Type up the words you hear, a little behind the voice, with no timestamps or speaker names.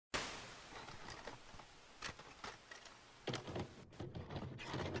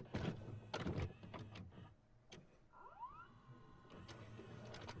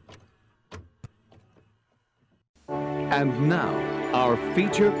And now, our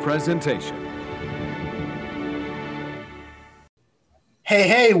feature presentation.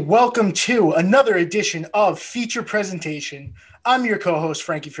 Hey, welcome to another edition of Feature Presentation. I'm your co-host,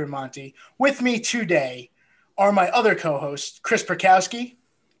 Frankie Firmonti. With me today are my other co-hosts, Chris Perkowski.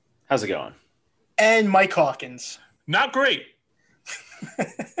 How's it going? And Mike Hawkins. Not great.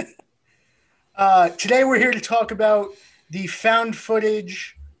 Today we're here to talk about the found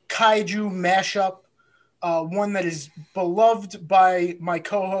footage kaiju mashup, one that is beloved by my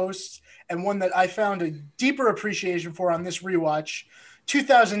co-hosts and one that I found a deeper appreciation for on this rewatch,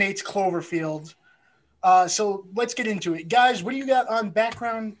 2008's Cloverfield. So let's get into it. Guys, what do you got on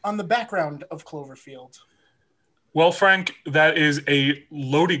the background of Cloverfield? Well, Frank, that is a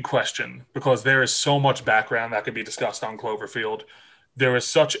loaded question because there is so much background that could be discussed on Cloverfield. There is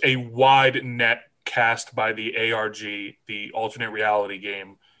such a wide net cast by the ARG, the alternate reality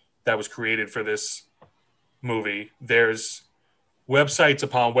game that was created for this movie. There's websites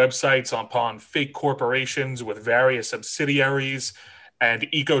upon fake corporations with various subsidiaries and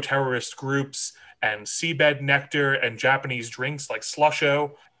eco-terrorist groups and seabed nectar and Japanese drinks like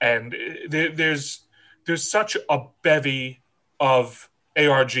Slusho. And there's such a bevy of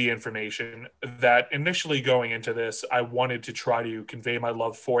ARG information that initially going into this, I wanted to try to convey my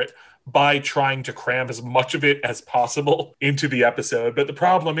love for it by trying to cram as much of it as possible into the episode. But the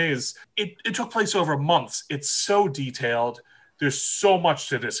problem is it took place over months. It's so detailed. There's so much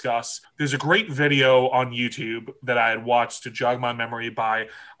to discuss. There's a great video on YouTube that I had watched to jog my memory by,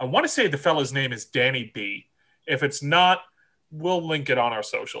 I want to say the fella's name is Danny B. If it's not, we'll link it on our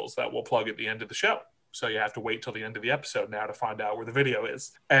socials that we'll plug at the end of the show. So you have to wait till the end of the episode now to find out where the video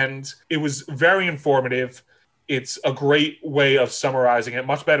is. And it was very informative. It's a great way of summarizing it,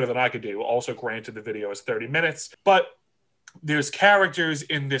 much better than I could do. Also, granted, the video is 30 minutes. But there's characters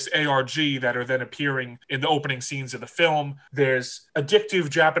in this ARG that are then appearing in the opening scenes of the film. There's addictive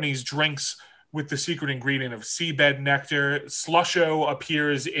Japanese drinks with the secret ingredient of seabed nectar. Slusho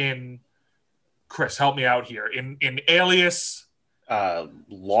appears in... Chris, help me out here. In Alias...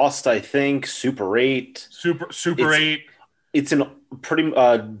 Lost, I think. Super 8. Super 8. It's in pretty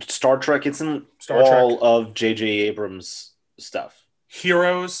Star Trek. It's in all of J.J. Abrams' stuff.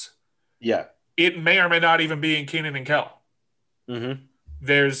 Heroes. Yeah. It may or may not even be in Kenan and Kel. Mm-hmm.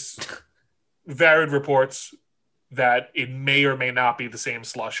 There's varied reports that it may or may not be the same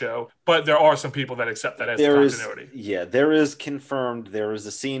Slusho, but there are some people that accept that as continuity. There is confirmed. There is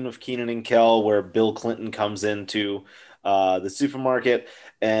a scene of Kenan and Kel where Bill Clinton comes into the supermarket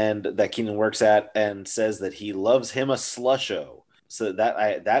and that Kenan works at and says that he loves him a Slusho. So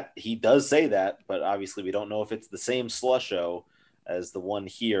that he does say that, but obviously we don't know if it's the same Slusho as the one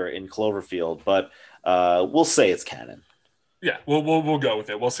here in Cloverfield, but we'll say it's canon. Yeah, we'll go with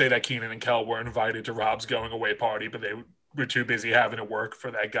it. We'll say that Kenan and Kel were invited to Rob's going away party, but they were too busy having to work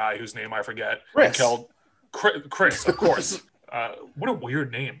for that guy whose name I forget. Chris, of course. What a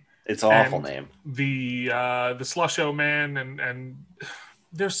weird name. It's an awful name. The Slusho man, and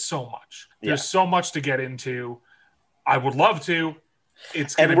there's so much. There's so much to get into. I would love to.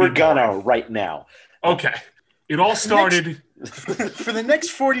 We're gonna right now. Okay. It all started... For the next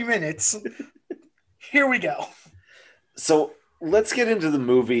 40 minutes, here we go. So let's get into the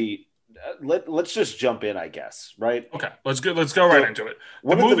movie. Let's just jump in, I guess, right? Okay, let's go right into it.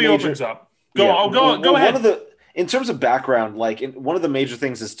 The movie opens up. Go ahead. In terms of background, one of the major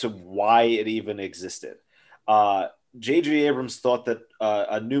things as to why it even existed. J.J. Abrams thought that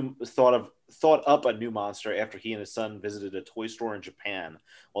thought up a new monster after he and his son visited a toy store in Japan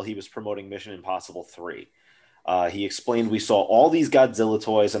while he was promoting Mission Impossible 3. He explained, we saw all these Godzilla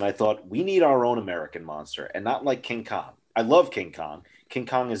toys, and I thought, we need our own American monster, and not like King Kong. I love King Kong. King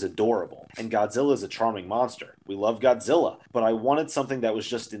Kong is adorable, and Godzilla is a charming monster. We love Godzilla, but I wanted something that was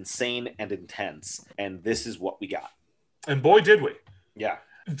just insane and intense, and this is what we got. And boy, did we. Yeah.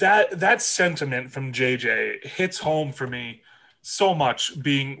 That sentiment from JJ hits home for me so much,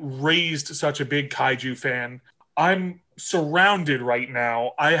 being raised such a big kaiju fan. I'm surrounded right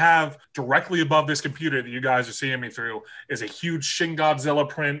now. I have directly above this computer that you guys are seeing me through is a huge Shin Godzilla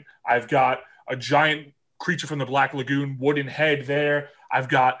print. I've got a giant creature from the Black Lagoon wooden head there. I've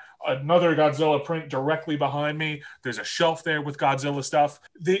got another Godzilla print directly behind me. There's a shelf there with Godzilla stuff.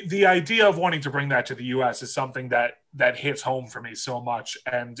 The idea of wanting to bring that to the US is something that hits home for me so much,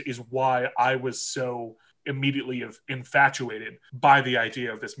 and is why I was so immediately infatuated by the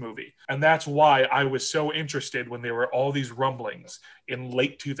idea of this movie. And that's why I was so interested when there were all these rumblings in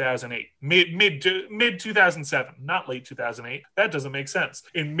late 2008, mid 2007, not late 2008. That doesn't make sense.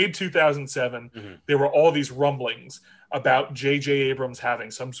 In mid 2007, there were all these rumblings about J.J. Abrams having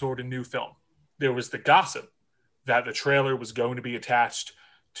some sort of new film. There was the gossip that the trailer was going to be attached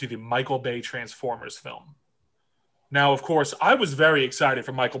to the Michael Bay Transformers film. Now, of course, I was very excited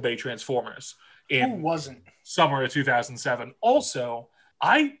for Michael Bay Transformers Who in wasn't? summer of 2007. Also,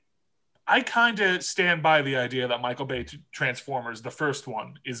 I kind of stand by the idea that Michael Bay Transformers, the first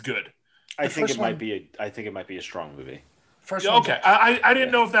one, is good. I think first it might one- be. I think it might be a strong movie. First Yeah, one. okay, I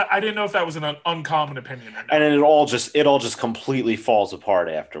didn't know if that was an uncommon opinion or not. And then it all just completely falls apart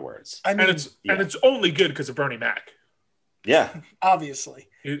afterwards. I mean, and it's only good because of Bernie Mac. Yeah. obviously.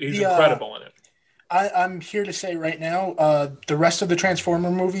 He's The, incredible in it. I'm here to say right now, the rest of the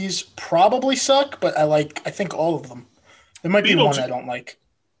Transformer movies probably suck, but I think all of them. There might be one I don't like.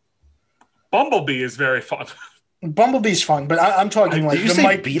 Bumblebee is very fun. Bumblebee's fun, but I'm talking like Did you the say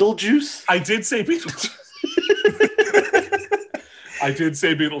Mike. Beetlejuice? I did say Beetlejuice. I did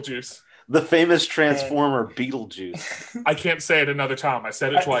say Beetlejuice. The famous Transformer Beetlejuice. I can't say it another time. I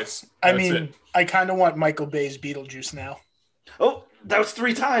said it twice. I That's mean, it. I kind of want Michael Bay's Beetlejuice now. Oh, that was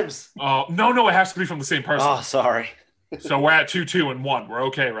 3 times. No, it has to be from the same person. Oh, sorry. So we're at 2-2 and 1. We're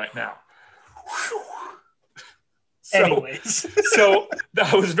okay right now. So, Anyways, so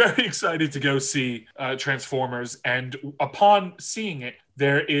I was very excited to go see Transformers, and upon seeing it,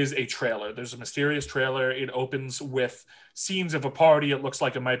 there is a trailer. There's a mysterious trailer. It opens with scenes of a party. It looks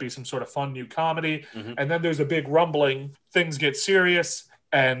like it might be some sort of fun new comedy, and then there's a big rumbling. Things get serious,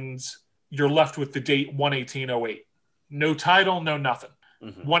 and you're left with the date 1/18/08. No title, no nothing.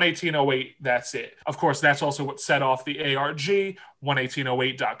 1/18/08, that's it. Of course, that's also what set off the ARG,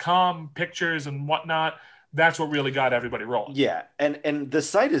 11808.com, pictures and whatnot. That's what really got everybody rolling. Yeah, and the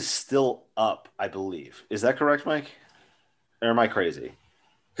site is still up, I believe. Is that correct, Mike? Or am I crazy?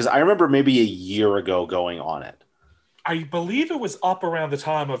 Because I remember maybe a year ago going on it. I believe it was up around the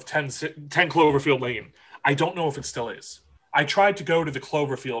time of 10 Cloverfield Lane. I don't know if it still is. I tried to go to the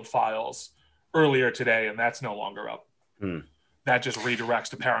Cloverfield files earlier today, and that's no longer up. That just redirects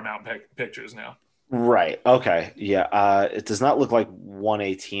to Paramount Pictures now. Right. Okay. Yeah. It does not look like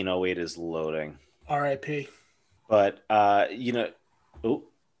 11808 is loading. R.I.P. But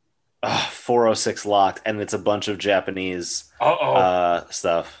 406 locked, and it's a bunch of Japanese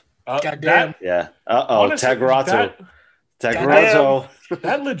stuff. Goddamn. Yeah. Honestly, Tagrato.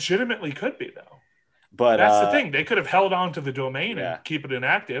 That legitimately could be, though. But that's the thing. They could have held on to the domain Yeah. and keep it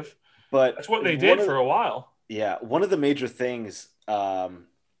inactive. But That's what they did for a while. Yeah, one of the major things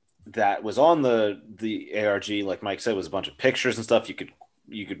that was on the ARG, like Mike said, was a bunch of pictures and stuff. You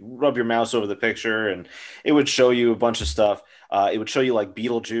could rub your mouse over the picture, and it would show you a bunch of stuff. It would show you like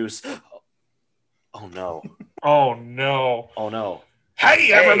Beetlejuice. Oh no! Oh no! Oh no!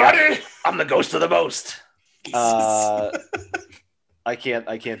 Hey everybody! I'm the ghost of the most. I can't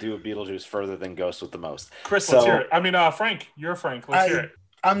do a Beetlejuice further than Ghost with the most. Chris, So- let's hear it. I mean, Frank, you're Frank. Let's hear it.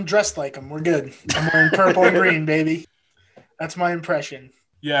 I'm dressed like him. We're good. I'm wearing purple and green, baby. That's my impression.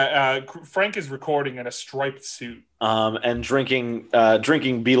 Yeah, Frank is recording in a striped suit. And drinking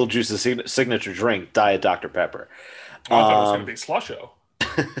Beetlejuice's signature drink, Diet Dr. Pepper. I thought it was going to be Slusho.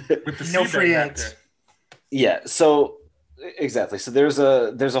 With the No seed free bag ads. nectar. Yeah, so exactly. So there's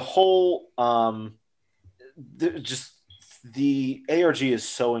a whole just the ARG is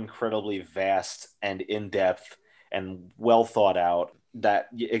so incredibly vast and in depth and well thought out that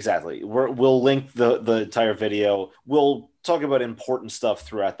exactly we'll link the entire video. We'll talk about important stuff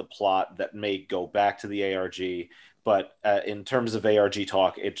throughout the plot that may go back to the ARG, but in terms of ARG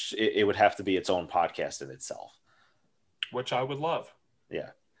talk, it would have to be its own podcast in itself. Which I would love.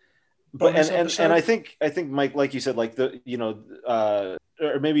 Yeah. But Bonus and episode? I think Mike, like you said, like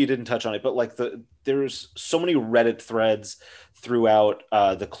or maybe you didn't touch on it, but like there's so many Reddit threads throughout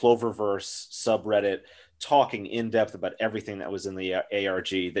the Cloververse subreddit talking in depth about everything that was in the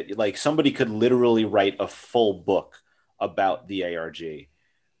ARG that like somebody could literally write a full book about the ARG.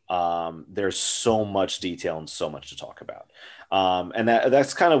 There's so much detail and so much to talk about, and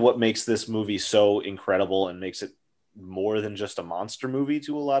that's kind of what makes this movie so incredible and makes it more than just a monster movie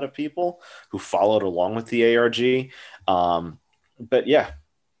to a lot of people who followed along with the ARG. But yeah.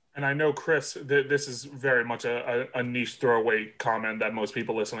 And I know, Chris, this is very much a niche throwaway comment that most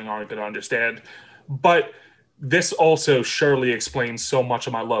people listening aren't going to understand. But this also surely explains so much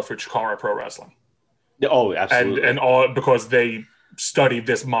of my love for Chikara Pro Wrestling. Oh, absolutely. And all because they studied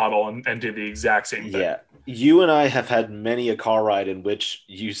this model and did the exact same thing. Yeah. You and I have had many a car ride in which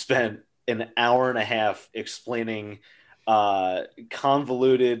you spent an hour and a half explaining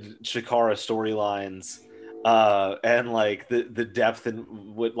convoluted Chikara storylines and like the depth and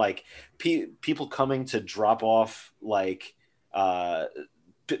what like people coming to drop off like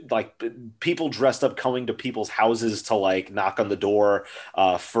people dressed up coming to people's houses to like knock on the door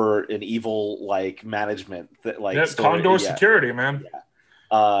for an evil like management that like Condor security, man.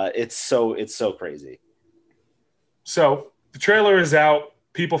 It's so crazy. So the trailer is out.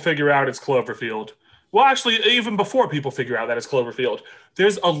 People figure out it's Cloverfield. Well, actually, even before people figure out that it's Cloverfield,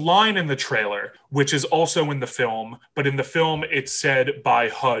 there's a line in the trailer, which is also in the film, but in the film, it's said by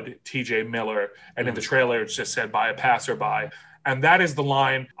HUD, TJ Miller, and in the trailer, it's just said by a passerby. And that is the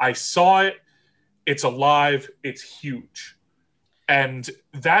line, I saw it, it's alive, it's huge. And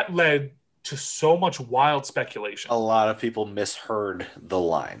that led to so much wild speculation. A lot of people misheard the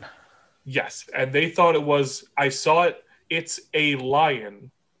line. Yes, and they thought it was, I saw it, it's a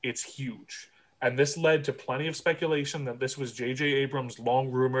lion, it's huge. And this led to plenty of speculation that this was J.J. Abrams'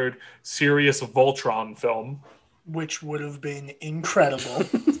 long-rumored Sirius Voltron film. Which would have been incredible.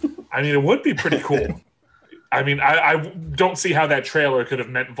 I mean, it would be pretty cool. I mean, I don't see how that trailer could have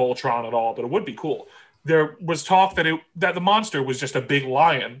meant Voltron at all, but it would be cool. There was talk that the monster was just a big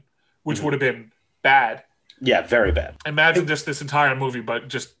lion, which would have been bad. Yeah, very bad. Imagine just this entire movie, but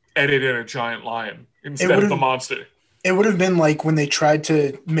just edit in a giant lion instead of the monster. It would have been like when they tried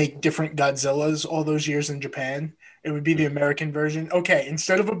to make different Godzillas all those years in Japan. It would be the American version. Okay,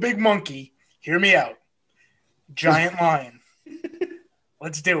 instead of a big monkey, hear me out. Giant lion.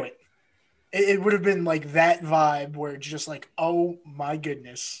 Let's do it. It would have been like that vibe where it's just like, oh my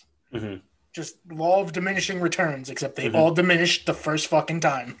goodness. Mm-hmm. Just law of diminishing returns, except they all diminished the first fucking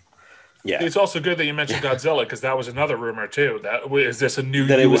time. Yeah, it's also good that you mentioned Godzilla because that was another rumor too. Is this a new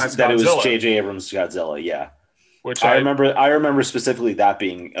that it was Godzilla? That it was J.J. Abrams' Godzilla? Yeah. Which I remember specifically that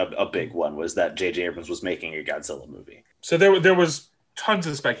being a big one, was that J.J. Abrams was making a Godzilla movie. So there was tons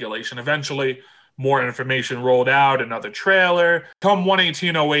of speculation. Eventually, more information rolled out, another trailer. Come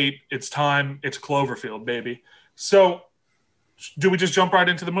 1/18/08, it's time. It's Cloverfield, baby. So do we just jump right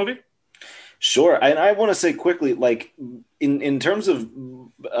into the movie? Sure. And I want to say quickly, like in terms of,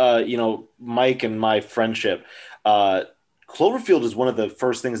 Mike and my friendship, Cloverfield is one of the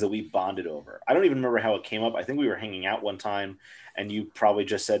first things that we bonded over. I don't even remember how it came up. I think we were hanging out one time and you probably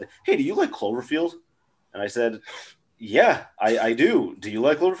just said, hey, do you like Cloverfield? And I said, yeah, I do. Do you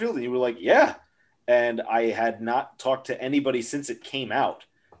like Cloverfield? And you were like, yeah. And I had not talked to anybody since it came out.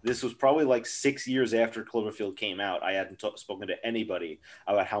 This was probably like 6 years after Cloverfield came out. I hadn't spoken to anybody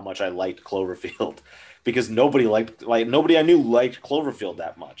about how much I liked Cloverfield because nobody I knew liked Cloverfield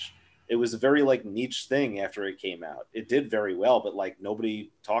that much. It was a very like niche thing after it came out. It did very well, but like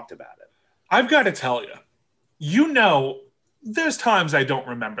nobody talked about it. I've got to tell you, there's times I don't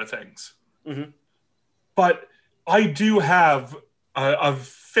remember things, but I do have a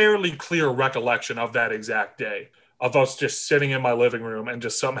fairly clear recollection of that exact day of us just sitting in my living room and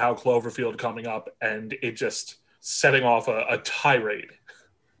just somehow Cloverfield coming up and it just setting off a tirade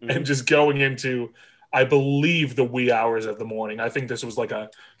and just going into, I believe, the wee hours of the morning. I think this was like a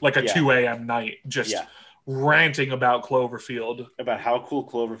 2 a.m. night, just ranting about Cloverfield. About how cool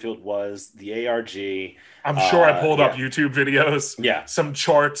Cloverfield was, the ARG. I'm sure I pulled up YouTube videos. Yeah. Some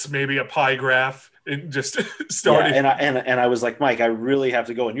charts, maybe a pie graph. It just started. Yeah, and I was like, Mike, I really have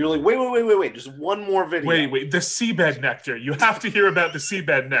to go. And you're like, wait, just one more video. Wait, the seabed nectar. You have to hear about the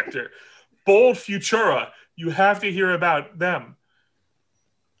seabed nectar. Bold Futura. You have to hear about them.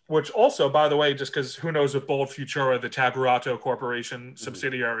 Which also, by the way, just because who knows if Bold Futura, the Tagurato Corporation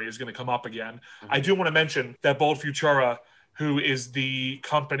subsidiary, is going to come up again. I do want to mention that Bold Futura, who is the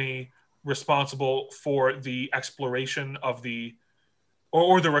company responsible for the exploration of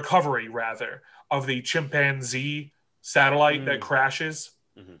or the recovery, rather, of the chimpanzee satellite that crashes.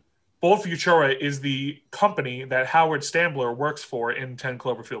 Bold Futura is the company that Howard Stambler works for in 10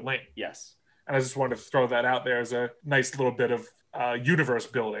 Cloverfield Lane. Yes. And I just wanted to throw that out there as a nice little bit of universe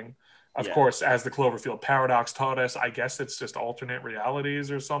building. Of course, as the Cloverfield paradox taught us, I guess it's just alternate realities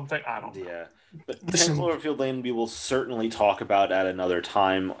or something. I don't know. Yeah. But 10 Cloverfield Lane we will certainly talk about at another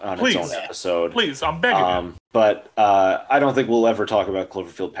time on its own episode. Please, I'm begging you. But I don't think we'll ever talk about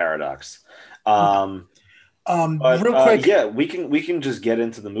Cloverfield paradox. But, real quick. We can just get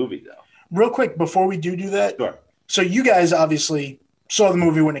into the movie, though. Real quick, before we do that. Sure. So you guys obviously saw the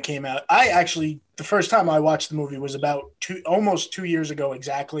movie when it came out. The first time I watched the movie was about almost 2 years ago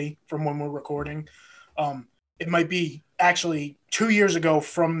exactly from when we're recording. It might be actually 2 years ago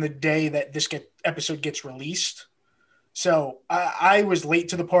from the day that this episode gets released. So I was late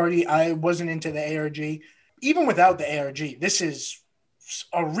to the party. I wasn't into the ARG. Even without the ARG, this is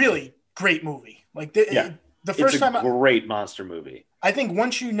a really great movie. Like the first time, great monster movie. I think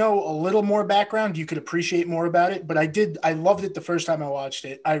once you know a little more background, you could appreciate more about it. But I loved it the first time I watched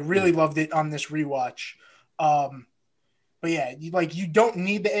it. I really loved it on this rewatch. But yeah, you don't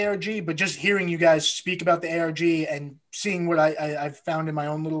need the ARG, but just hearing you guys speak about the ARG and seeing what I've found in my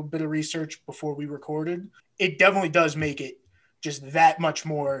own little bit of research before we recorded, it definitely does make it just that much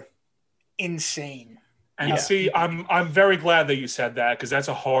more insane. And see, I'm very glad that you said that, because that's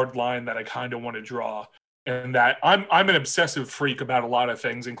a hard line that I kind of want to draw. And that I'm an obsessive freak about a lot of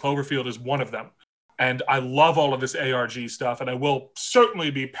things, and Cloverfield is one of them. And I love all of this ARG stuff, and I will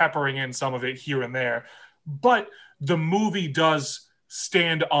certainly be peppering in some of it here and there. But the movie does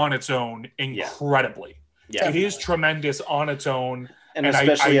stand on its own incredibly. Yeah. It is tremendous on its own. And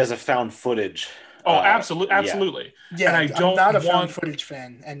especially as a found footage. Oh, absolutely. Yeah, and I'm not a found footage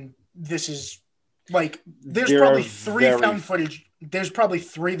fan, and this is like there's probably three found footage. There's probably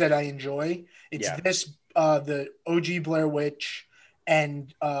three that I enjoy. It's this, the OG Blair Witch,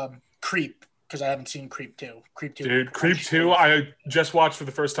 and Creep, because I haven't seen Creep 2. Creep 2. Dude, Creep 2, I just watched for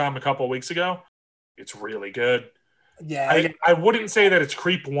the first time a couple of weeks ago. It's really good. Yeah. I wouldn't say that it's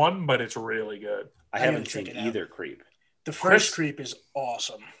Creep 1, but it's really good. I haven't seen either Creep. The first Creep is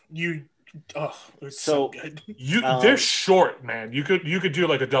awesome. It's so good. They're short, man. You could do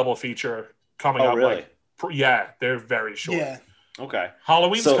like a double feature coming up. Really? They're very short. Yeah. Okay.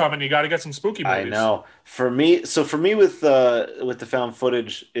 Halloween's coming. You got to get some spooky movies. I know. For me with the found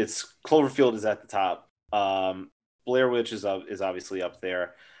footage, it's Cloverfield is at the top. Blair Witch is obviously up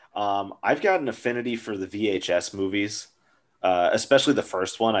there. I've got an affinity for the VHS movies, especially the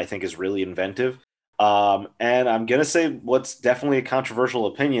first one. I think is really inventive. And I'm gonna say what's definitely a controversial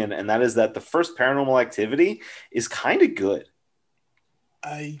opinion, and that is that the first Paranormal Activity is kind of good.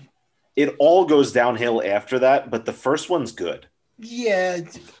 It all goes downhill after that, but the first one's good. Yeah,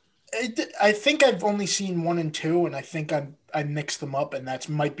 I think I've only seen 1 and 2, and I think I mixed them up, and that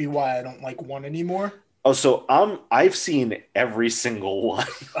might be why I don't like 1 anymore. Oh, so I've seen every single one.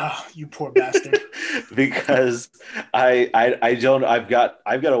 Oh, you poor bastard! Because I've got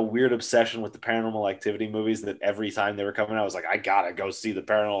a weird obsession with the Paranormal Activity movies, that every time they were coming out, I was like, I gotta go see the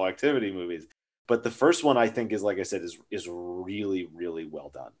Paranormal Activity movies. But the first one, I think, is, like I said, is really, really well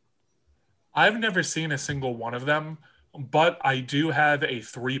done. I've never seen a single one of them, but I do have a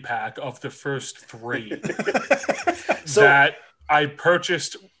 3-pack of the first 3 that I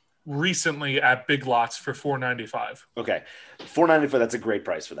purchased recently at Big Lots for $4.95. Okay, $4.95. That's a great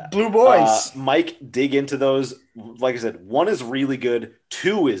price for that. Blue Boys. Mike, dig into those. Like I said, 1 is really good.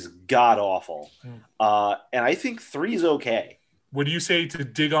 2 is god awful, and I think 3 is okay. Would you say to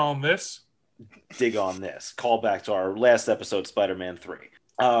dig on this? Dig on this. Call back to our last episode, Spider-Man 3.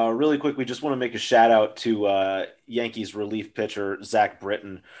 Really quick, we just want to make a shout out to Yankees relief pitcher Zach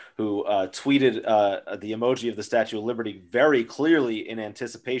Britton, who tweeted the emoji of the Statue of Liberty very clearly in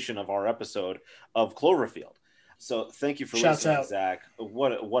anticipation of our episode of Cloverfield. So thank you for listening, Zach.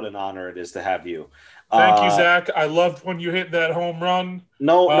 What an honor it is to have you. Thank you, Zach. I loved when you hit that home run.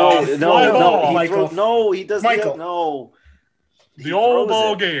 No, he doesn't. Michael. No. The old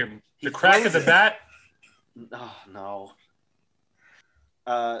ball game. The crack of the bat. Oh, no.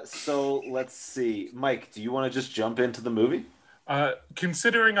 So let's see. Mike, do you want to just jump into the movie?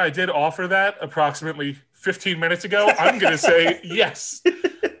 Considering I did offer that approximately 15 minutes ago, I'm going to say yes.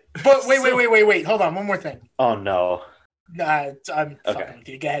 But wait. Hold on. One more thing. Oh, no. Nah, I'm fucking with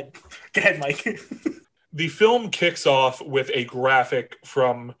you. Go ahead, Mike. The film kicks off with a graphic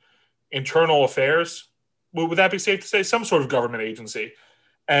from Internal Affairs. Would that be safe to say? Some sort of government agency.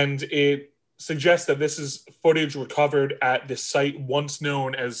 And it suggests that this is footage recovered at the site once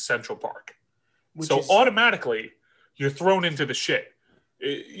known as Central Park. Automatically, you're thrown into the shit.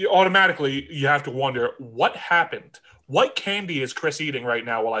 Automatically, you have to wonder, what happened? What candy is Chris eating right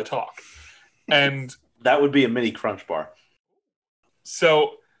now while I talk? And that would be a mini Crunch Bar.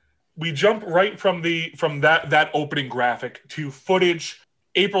 So we jump right from that opening graphic to footage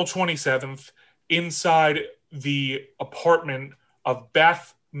April 27th inside the apartment of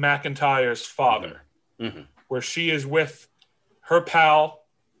Beth McIntyre's father, where she is with her pal,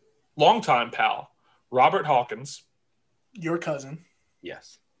 longtime pal, Robert Hawkins. Your cousin.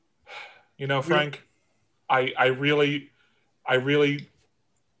 Yes. You know, Frank, I really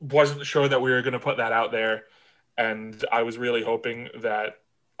wasn't sure that we were going to put that out there, and I was really hoping that,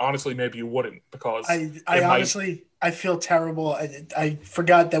 honestly, maybe you wouldn't, because I feel terrible. I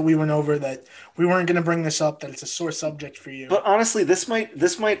forgot that we went over that we weren't going to bring this up, that it's a sore subject for you. But honestly, this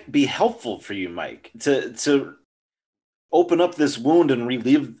might be helpful for you, Mike, to open up this wound and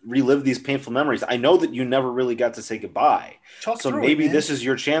relive these painful memories. I know that you never really got to say goodbye. So maybe this is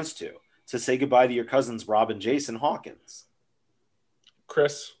your chance to say goodbye to your cousins, Rob and Jason Hawkins.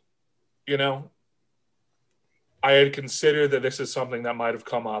 Chris, you know, I had considered that this is something that might have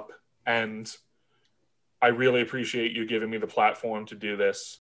come up, and I really appreciate you giving me the platform to do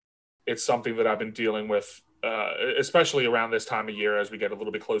this. It's something that I've been dealing with, especially around this time of year as we get a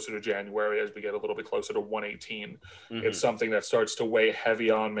little bit closer to January, as we get a little bit closer to 118. Mhm. It's something that starts to weigh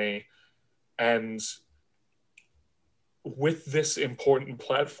heavy on me. And with this important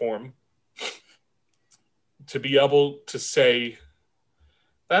platform, to be able to say,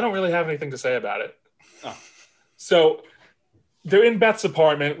 I don't really have anything to say about it. Oh. So they're in Beth's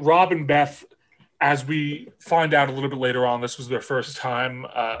apartment. Rob and Beth, as we find out a little bit later on, this was their first time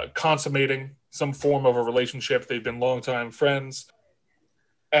consummating some form of a relationship. They've been longtime friends.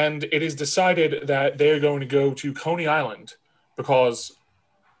 And it is decided that they're going to go to Coney Island because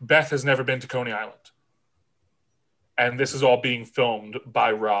Beth has never been to Coney Island. And this is all being filmed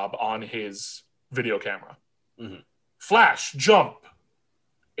by Rob on his video camera. Mhm. Flash, jump.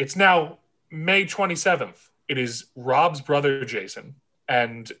 It's now May 27th. It is Rob's brother, Jason,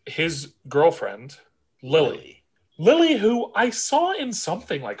 and his girlfriend, Lily. Lily, who I saw in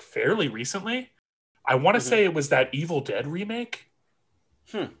something like fairly recently. I want to say it was that Evil Dead remake.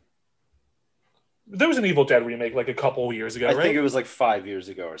 There was an Evil Dead remake like a couple years ago, I right? think it was like 5 years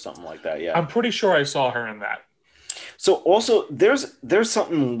ago or something like that. Yeah. I'm pretty sure I saw her in that. So also there's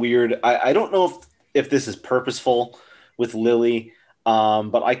something weird. I don't know if this is purposeful with Lily,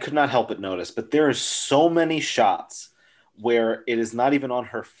 but I could not help but notice. But there are so many shots where it is not even on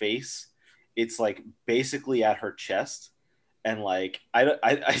her face; it's like basically at her chest, and like I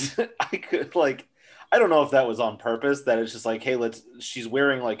could like. I don't know if that was on purpose. That it's just like, hey, she's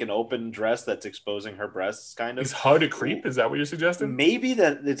wearing like an open dress that's exposing her breasts, kind of. Is HUD a creep? Is that what you're suggesting? Maybe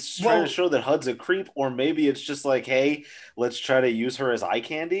that it's trying to show that HUD's a creep, or maybe it's just like, hey, let's try to use her as eye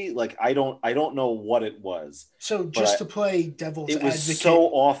candy. Like I don't know what it was. So just to play devil's it was advocate, so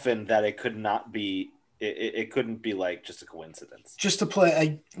often that it could not be. It couldn't be like just a coincidence. just to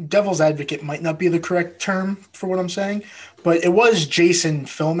play devil's advocate might not be the correct term for what I'm saying, but it was Jason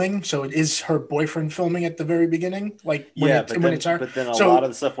filming, so it is her boyfriend filming at the very beginning. Like when it's her. But then a So- lot of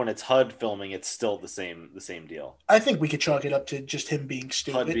the stuff when it's HUD filming, it's still the same deal. I think we could chalk it up to just him being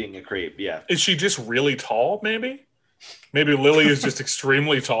stupid. HUD being a creep, yeah. Is she just really tall, maybe? Maybe Lily is just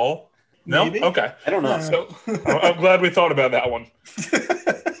extremely tall? No? Maybe. Okay. I don't know. So I'm glad we thought about that one.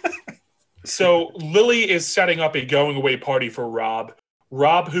 So Lily is setting up a going away party for Rob.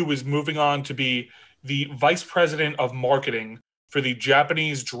 Rob, who is moving on to be the vice president of marketing for the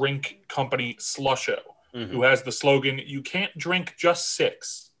Japanese drink company Slusho, who has the slogan, "You can't drink just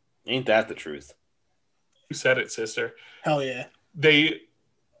 6." Ain't that the truth? You said it, sister. Hell yeah. They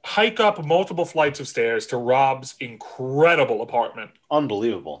hike up multiple flights of stairs to Rob's incredible apartment.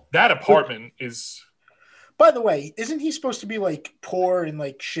 Unbelievable. That apartment is... By the way, isn't he supposed to be like poor and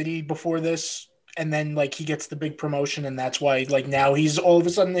like shitty before this? And then like he gets the big promotion and that's why like now he's all of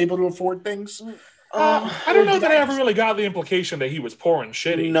a sudden able to afford things? I don't know that I ever really got the implication that he was poor and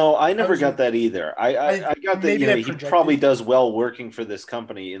shitty. No, I never got that either. I got that maybe I he projected. probably does well working for this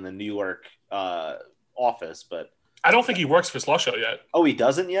company in the New York office, but I don't think he works for Slusho yet. oh, he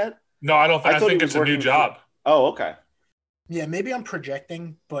doesn't yet? No, I don't think. I I thought he think was it's a new working job. Oh, okay. Yeah, maybe I'm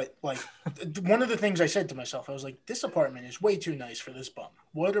projecting, but like one of the things I said to myself, I was like, this apartment is way too nice for this bum.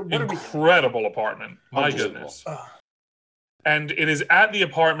 What are we doing? Incredible apartment. My Unbelievable. goodness. Ugh. And it is at the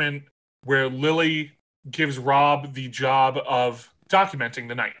apartment where Lily gives Rob the job of documenting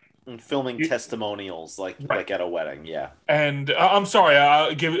the night. And filming testimonials like at a wedding, yeah. And I'm sorry,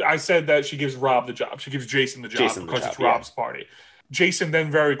 I said that she gives Rob the job. She gives Jason the job because it's Rob's party. Jason then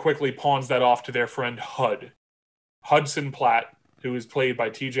very quickly pawns that off to their friend HUD. Hudson Platt, who is played by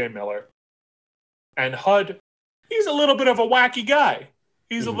T.J. Miller. And HUD, he's a little bit of a wacky guy.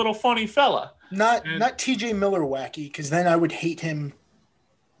 He's a little funny fella. Not TJ Miller wacky, because then I would hate him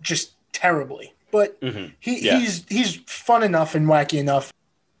just terribly. But he's fun enough and wacky enough.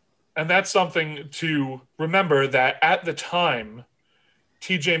 And that's something to remember, that at the time,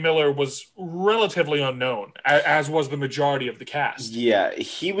 T.J. Miller was relatively unknown, as was the majority of the cast. Yeah,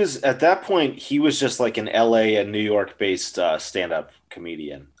 he was at that point. He was just like an LA and New York based stand-up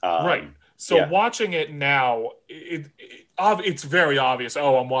comedian. Right. So watching it now, it's very obvious.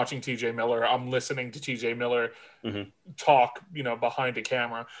 Oh, I'm watching T.J. Miller. I'm listening to T.J. Miller talk, behind a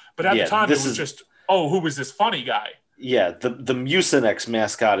camera. But at the time, it was just, oh, who was this funny guy? Yeah, the Mucinex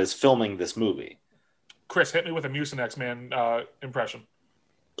mascot is filming this movie. Chris, hit me with a Mucinex man impression.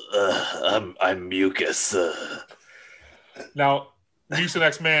 I'm mucus. Now,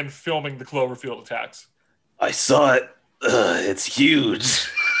 Mucinex man filming the Cloverfield attacks. I saw it. It's huge.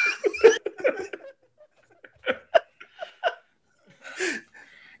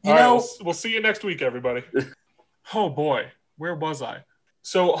 All right, we'll see you next week, everybody. Oh boy, where was I?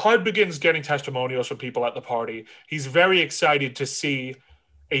 So HUD begins getting testimonials from people at the party. He's very excited to see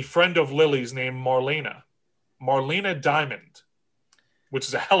a friend of Lily's named Marlena Diamond, which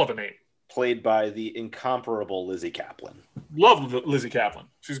is a hell of a name. Played by the incomparable Lizzie Kaplan. Love Lizzie Kaplan.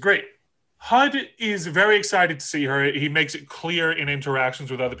 She's great. HUD is very excited to see her. He makes it clear in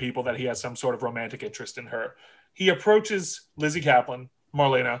interactions with other people that he has some sort of romantic interest in her. He approaches Lizzie Kaplan,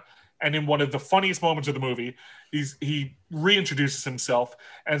 Marlena, and in one of the funniest moments of the movie, he reintroduces himself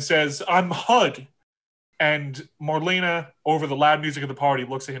and says, "I'm HUD." And Marlena, over the loud music of the party,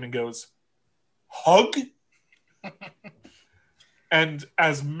 looks at him and goes, "Hug?" And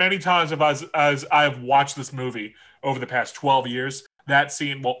as many times as I have watched this movie over the past 12 years, that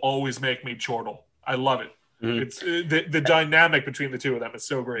scene will always make me chortle. I love it. Mm-hmm. It's the dynamic between the two of them is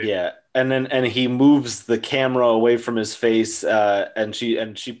so great. Yeah, and he moves the camera away from his face, and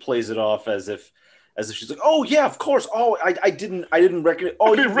she plays it off as if she's like, "Oh yeah, of course. Oh, I didn't recognize.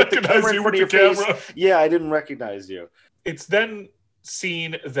 Oh, you put the camera in front of your face. Yeah, I didn't recognize you." It's then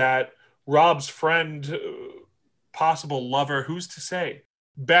seen that Rob's friend, possible lover, who's to say,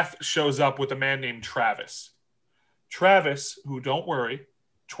 Beth shows up with a man named Travis. Travis, who, don't worry,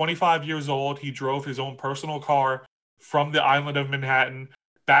 25 years old, he drove his own personal car from the island of Manhattan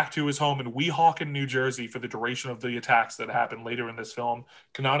back to his home in Weehawken, New Jersey for the duration of the attacks that happened later in this film.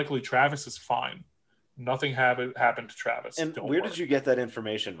 Canonically, Travis is fine. Nothing happened to Travis. And where did you get that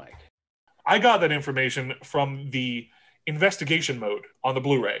information, Mike? I got that information from the investigation mode on the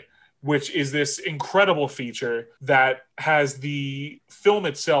Blu-ray, which is this incredible feature that has the film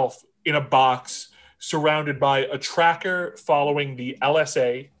itself in a box surrounded by a tracker following the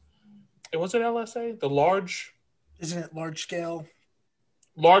LSA. Was it LSA? The large... Isn't it large scale?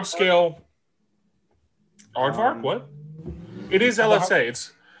 Large scale... Aardvark? What? It is LSA.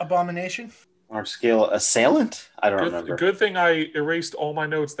 It's... Abomination? Large scale assailant? I don't remember. Good thing I erased all my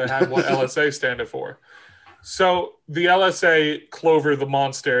notes that had what LSA standed for. So the LSA, Clover the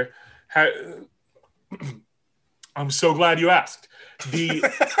monster... I'm so glad you asked. The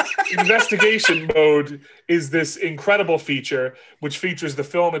investigation mode is this incredible feature which features the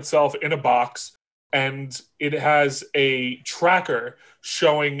film itself in a box, and it has a tracker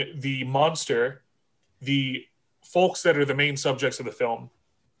showing the monster, the folks that are the main subjects of the film,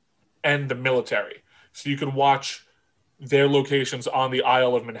 and the military. So you can watch their locations on the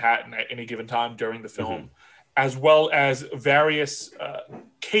Isle of Manhattan at any given time during the film, as well as various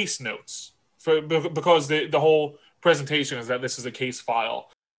case notes. Because the whole presentation is that this is a case file,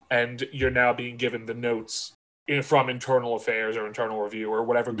 and you're now being given the notes from Internal Affairs or Internal Review or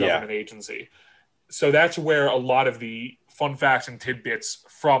whatever government agency. So that's where a lot of the fun facts and tidbits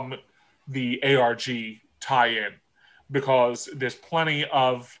from the ARG tie in, because there's plenty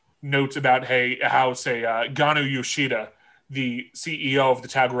of notes about how Ganu Yoshida, the CEO of the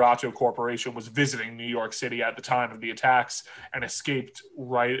Tagurato Corporation, was visiting New York City at the time of the attacks and escaped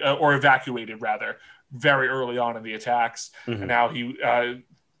or evacuated rather very early on in the attacks, and how he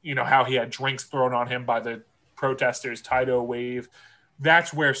how he had drinks thrown on him by the protesters, tidal wave.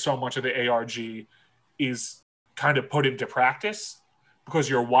 That's where so much of the ARG is kind of put into practice, because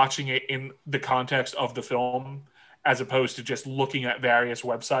you're watching it in the context of the film as opposed to just looking at various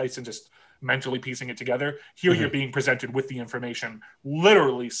websites and just mentally piecing it together. Here you're being presented with the information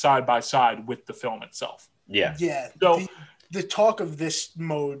literally side by side with the film itself. Yeah. So the talk of this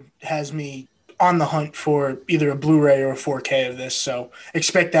mode has me on the hunt for either a Blu-ray or a 4K of this. So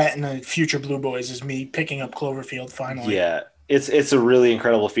expect that in the future Blue Boys is me picking up Cloverfield finally. Yeah. It's a really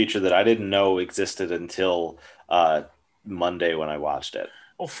incredible feature that I didn't know existed until Monday when I watched it.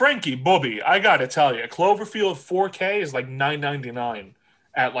 Well, Frankie, Bobby, I got to tell you, Cloverfield 4K is like $9.99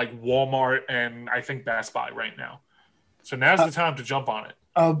 at like Walmart and I think Best Buy right now. So now's the time to jump on it.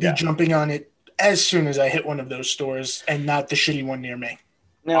 I'll be jumping on it as soon as I hit one of those stores, and not the shitty one near me.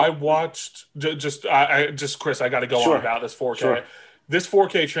 Now, I watched just Chris, I got to go on about this 4K. Sure. This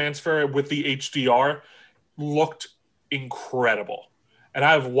 4K transfer with the HDR looked incredible. And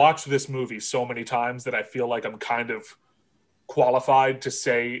I've watched this movie so many times that I feel like I'm kind of qualified to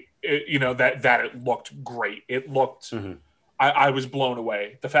say, that it looked great. It looked, I was blown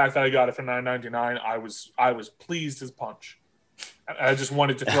away. The fact that I got it for $9.99, I was pleased as punch. I just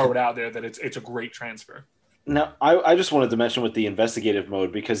wanted to throw it out there that it's a great transfer. Now, I just wanted to mention with the investigative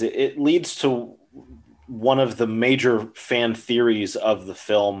mode, because it leads to one of the major fan theories of the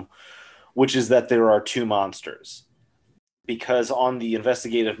film, which is that there are two monsters. Because on the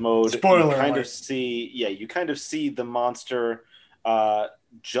investigative mode, you kind of see the monster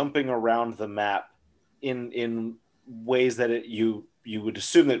jumping around the map in ways that you would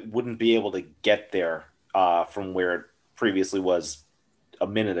assume that it wouldn't be able to get there from where it previously was a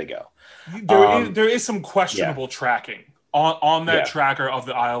minute ago. There is some questionable tracking on that tracker of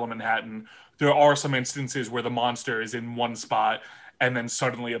the Isle of Manhattan. There are some instances where the monster is in one spot, and then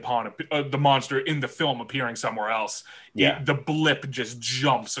suddenly upon the monster in the film appearing somewhere else, the blip just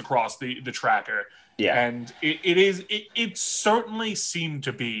jumps across the tracker. Yeah, and it certainly seemed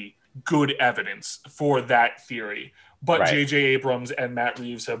to be good evidence for that theory. But J.J. Abrams and Matt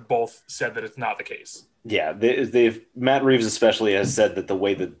Reeves have both said that it's not the case. Yeah, Matt Reeves especially has said that the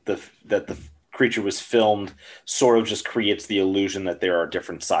way that the creature was filmed sort of just creates the illusion that there are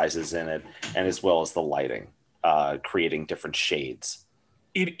different sizes in it, and as well as the lighting, creating different shades.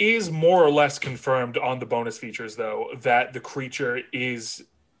 It is more or less confirmed on the bonus features, though, that the creature is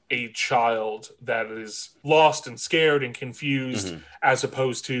a child that is lost and scared and confused, as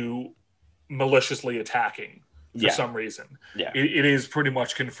opposed to maliciously attacking for some reason. Yeah, it is pretty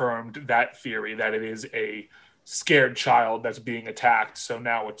much confirmed, that theory, that it is a scared child that's being attacked. So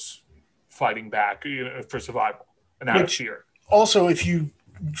now it's fighting back for survival and out of fear. Also, if you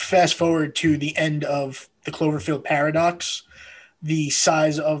fast forward to the end of the Cloverfield Paradox, the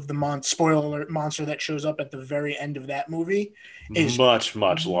size of the spoiler alert monster that shows up at the very end of that movie is much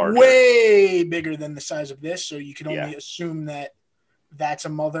larger, way bigger than the size of this. So you can only assume that that's a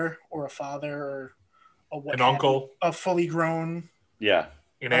mother or a father or an uncle, a fully grown, an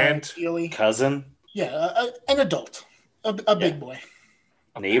aunt, cousin, an adult, a big boy,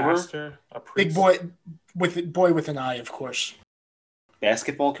 a neighbor, pastor, a big priest. boy with an eye, of course,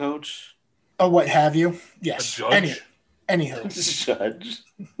 basketball coach, what have you? Yes, a judge. Anyhow,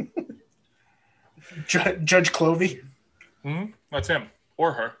 Judge Clovey. That's him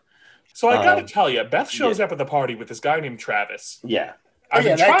or her. So I got to tell you, Beth shows up at the party with this guy named Travis. Yeah, I've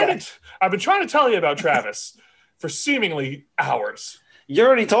been trying to tell you about Travis for seemingly hours. You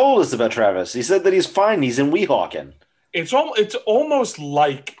already told us about Travis. He said that he's fine. He's in Weehawken. It's almost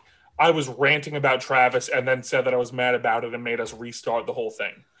like I was ranting about Travis and then said that I was mad about it and made us restart the whole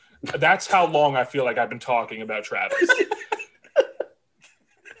thing. That's how long I feel like I've been talking about Travis.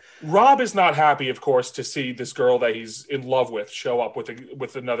 Rob is not happy, of course, to see this girl that he's in love with show up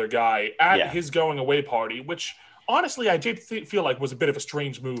with another guy at his going away party, which honestly I did feel like was a bit of a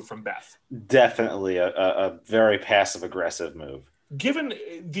strange move from Beth. Definitely a very passive aggressive move, given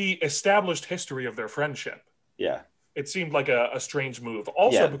the established history of their friendship. Yeah. It seemed like a strange move.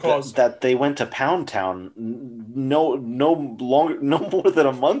 Also, because that they went to Pound Town no more than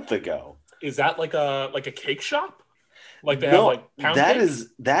a month ago. Is that like a cake shop? Like they have like pound cake?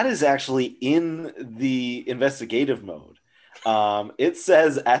 That is actually in the investigative mode. It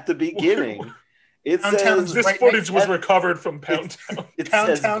says at the beginning. It says this footage was recovered from Pound Town. It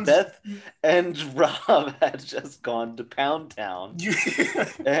says Beth and Rob had just gone to Pound Town.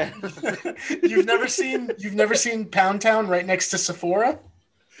 You've never seen Pound Town right next to Sephora?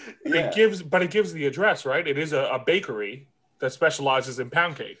 Yeah. It gives the address, right? It is a bakery that specializes in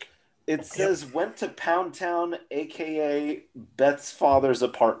pound cake. It says went to Pound Town, aka Beth's father's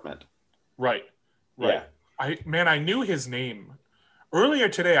apartment. Right. Yeah. I knew his name. Earlier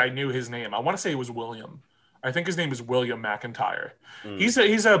today, I knew his name. I want to say it was William. I think his name is William McIntyre. He's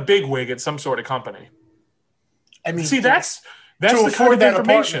a bigwig at some sort of company. I mean, see, that's the kind of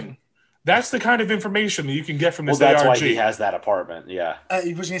information. That's the kind of information that you can get from this ARG. That's why he has that apartment. Yeah.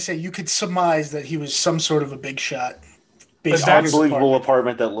 I was going to say you could surmise that he was some sort of a big shot. It's an unbelievable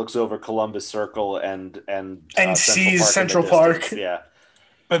apartment that looks over Columbus Circle and sees Central Park. Yeah.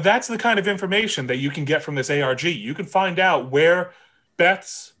 But that's the kind of information that you can get from this ARG. You can find out where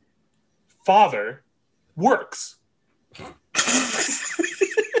Beth's father works.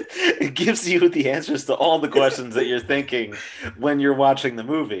 It gives you the answers to all the questions that you're thinking when you're watching the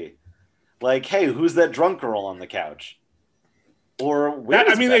movie. Like, hey, who's that drunk girl on the couch? Or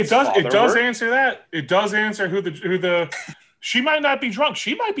it does answer that. It does answer who the she might not be drunk.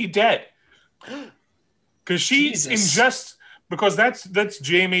 She might be dead. Because she ingests, because that's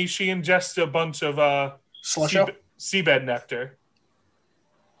Jamie. She ingests a bunch of seabed nectar.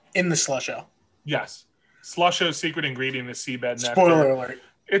 In the slusho. Yes. Slusho's secret ingredient is seabed nectar. Spoiler alert.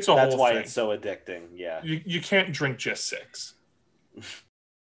 It's a whole thing. That's why it's so addicting. Yeah. You can't drink just 6.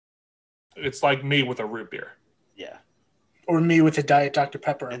 It's like me with a root beer. Yeah. Or me with a Diet Dr.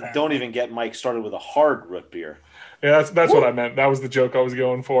 Pepper. And don't even get Mike started with a hard root beer. Yeah, that's what I meant. That was the joke I was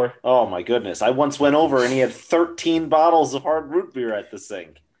going for. Oh, my goodness. I once went over and he had 13 bottles of hard root beer at the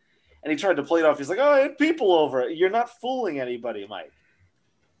sink. And he tried to play it off. He's like, oh, I had people over. You're not fooling anybody, Mike.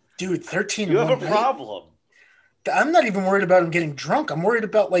 Dude, 13. You have a problem. I'm not even worried about him getting drunk. I'm worried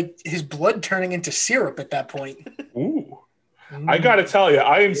about like his blood turning into syrup at that point. Ooh. I got to tell you,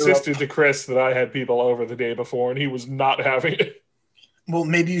 I insisted to Chris that I had people over the day before, and he was not having it. Well,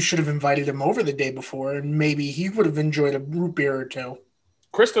 maybe you should have invited him over the day before, and maybe he would have enjoyed a root beer or two.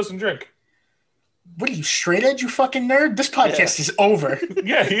 Chris doesn't drink. What are you, straight edge, you fucking nerd? This podcast is over.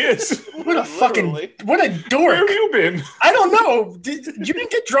 Yeah, he is. What a fucking, Literally. what a dork. Where have you been? I don't know. You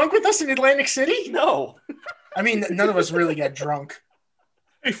didn't get drunk with us in Atlantic City? No. I mean, none of us really got drunk.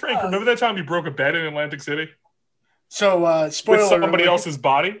 Hey, Frank, remember that time you broke a bed in Atlantic City? So, spoiler With somebody alert. else's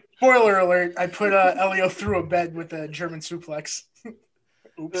body? Spoiler alert, I put Elio through a bed with a German suplex.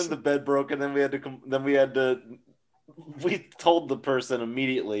 Oops. Then the bed broke, and then we told the person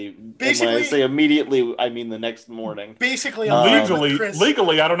immediately. And when I Basically- say immediately, I mean the next morning. Basically, I'm friends with Legally, Chris.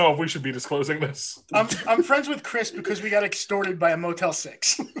 legally, I don't know if we should be disclosing this. I'm friends with Chris because we got extorted by a Motel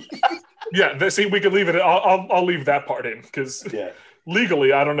 6. Yeah, see, we could leave it. I'll leave that part in because Yeah,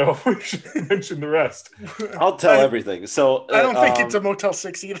 legally, I don't know if we should mention the rest. I'll tell everything. So I don't think it's a Motel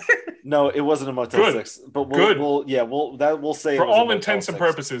 6 either. No, it wasn't a Motel Good. 6. But Good. we'll say For it was a all Motel intents and 6,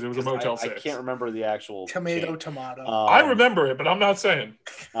 purposes, it was a 'cause Motel I 6. can't remember the actual Tomato, chain. tomato. I remember it, but I'm not saying.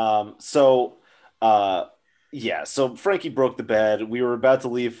 So Frankie broke the bed. We were about to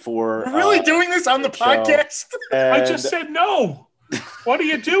leave for. We're really doing this on the show. podcast? I just said no. What are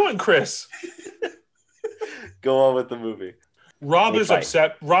you doing, Chris? Go on with the movie. Rob They is fight.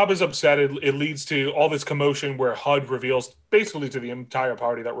 upset. Rob is upset. It leads to all this commotion where HUD reveals basically to the entire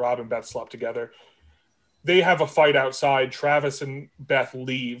party that Rob and Beth slept together. They have a fight outside. Travis and Beth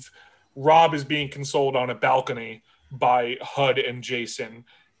leave. Rob is being consoled on a balcony by HUD and Jason.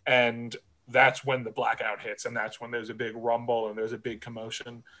 And that's when the blackout hits. And that's when there's a big rumble and there's a big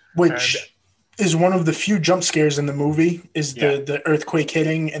commotion. Which is one of the few jump scares in the movie, is the earthquake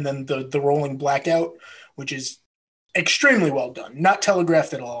hitting and then the rolling blackout, which is extremely well done. Not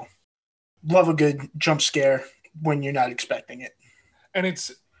telegraphed at all. Love a good jump scare when you're not expecting it. And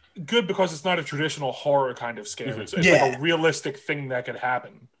it's good because it's not a traditional horror kind of scare. Mhm. It's Yeah. like a realistic thing that could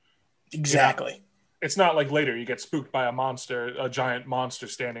happen. Exactly. It's not like later you get spooked by a giant monster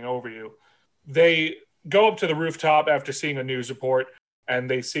standing over you. They go up to the rooftop after seeing a news report, and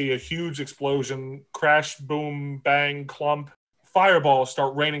they see a huge explosion, crash, boom, bang, clump. Fireballs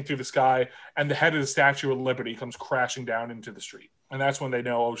start raining through the sky, and the head of the Statue of Liberty comes crashing down into the street. And that's when they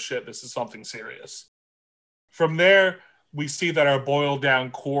know, oh shit, this is something serious. From there, we see that our boiled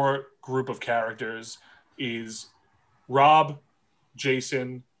down core group of characters is Rob,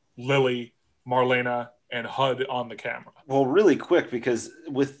 Jason, Lily, Marlena, and HUD on the camera. Well, really quick, because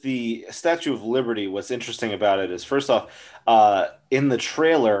with the Statue of Liberty, what's interesting about it is, first off, in the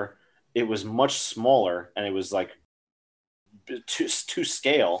trailer, it was much smaller, and it was like to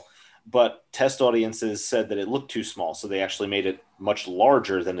scale, but test audiences said that it looked too small, so they actually made it much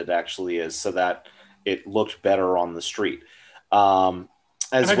larger than it actually is, so that it looked better on the street. And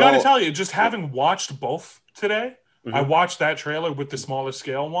I gotta tell you, just having watched both today, Mhm. I watched that trailer with the smaller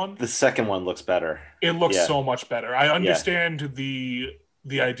scale one. the second one looks better. It looks Yeah. so much better. I understand the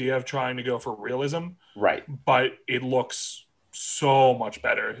idea of trying to go for realism, Right. but it looks so much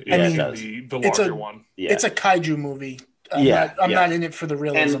better Yeah, in it does. the It's larger a- one. Yeah. It's a kaiju movie. I'm Yeah, not in it for the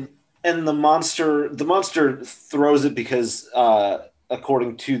realism. And the monster throws it because,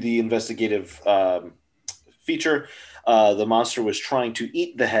 according to the investigative feature, the monster was trying to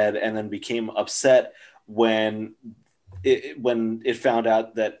eat the head and then became upset when it found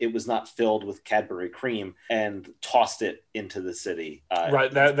out that it was not filled with Cadbury cream and tossed it into the city. Right.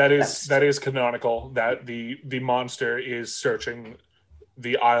 That is canonical. That the monster is searching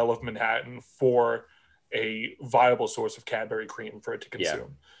the Isle of Manhattan for a viable source of Cadbury cream for it to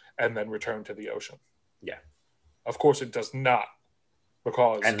consume, and then return to the ocean. Yeah. Of course, it does not,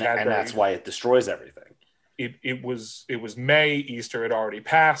 because and Cadbury. that's why it destroys everything. It was May. Easter had already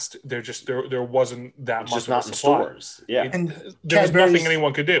passed. There wasn't that It's much just of a not in supply. stores. Yeah. And There was Cadbury's- nothing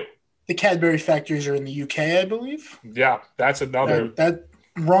anyone could do. The Cadbury factories are in the UK, I believe. Yeah, that's another. That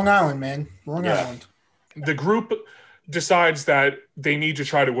Wrong Island, man. Wrong Yeah. Island. The group decides that they need to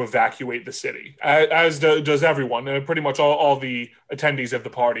try to evacuate the city, as does everyone. Pretty much all the attendees of the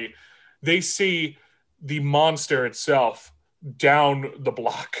party. They see the monster itself down the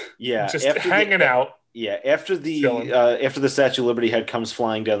block, Yeah. just after hanging out. Yeah, after Chilling. the Statue of Liberty head comes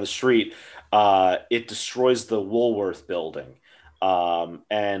flying down the street, it destroys the Woolworth building,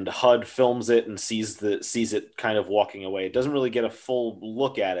 and HUD films it and sees it kind of walking away. It doesn't really get a full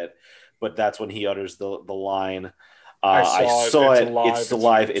look at it, but that's when he utters the line. I saw it. It's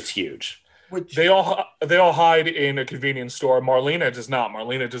alive. It's huge. Which They all hide in a convenience store. Marlena does not.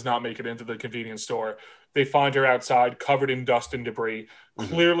 Marlena does not make it into the convenience store. They find her outside, covered in dust and debris, Mhm.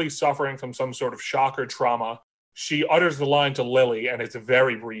 clearly suffering from some sort of shock or trauma. She utters the line to Lily, and it's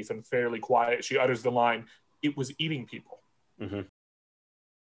very brief and fairly quiet. She utters the line, "It was eating people." Mhm.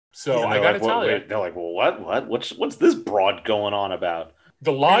 So Yeah, I got to tell you, they're like, well, what's this broad going on about?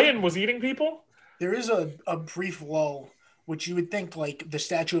 the lion was eating people. There is a brief lull, which you would think like the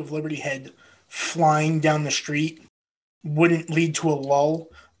Statue of Liberty head flying down the street wouldn't lead to a lull,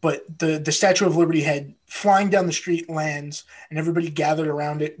 but the Statue of Liberty head flying down the street lands, and everybody gathered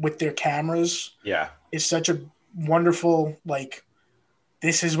around it with their cameras Yeah, is such a wonderful, like,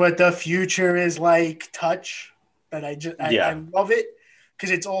 this is what the future is like touch that I love it,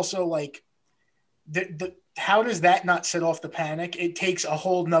 because it's also like the how does that not set off the panic? It takes a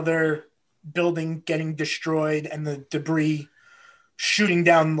whole nother building getting destroyed and the debris shooting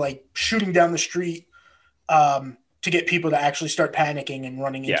down the street, to get people to actually start panicking and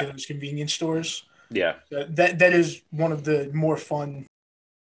running into those convenience stores. yeah, That is one of the more fun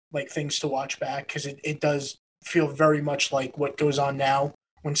like things to watch back, because it does feel very much like what goes on now.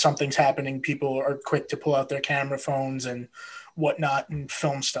 When something's happening, people are quick to pull out their camera phones and whatnot and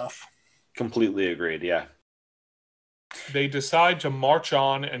film stuff. completely agreed. Yeah, They decide to march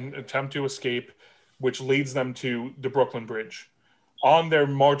on and attempt to escape, which leads them to the Brooklyn Bridge. On their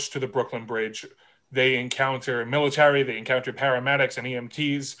march to the Brooklyn Bridge, they encounter military, they encounter paramedics and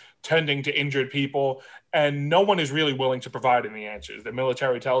EMTs tending to injured people, and no one is really willing to provide any answers. The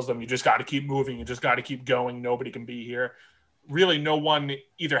military tells them, you just got to keep moving, you just got to keep going, nobody can be here. Really, no one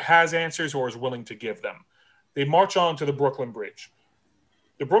either has answers or is willing to give them. They march on to the Brooklyn Bridge.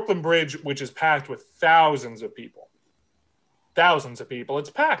 The Brooklyn Bridge, which is packed with thousands of people. It's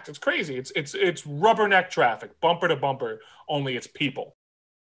packed. It's crazy. It's rubberneck traffic, bumper to bumper, only it's people.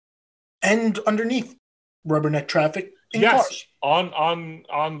 And underneath rubberneck traffic in Yes, cars.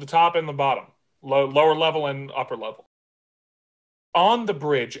 on the top and the bottom, lower level and upper level. On the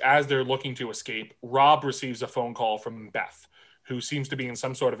bridge, as they're looking to escape, Rob receives a phone call from Beth, who seems to be in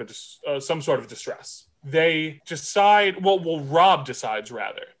some sort of distress. They decide, Rob decides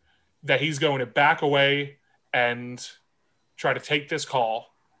rather, that he's going to back away and try to take this call.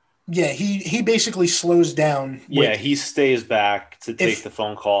 Yeah, he basically slows down. yeah. He stays back to take the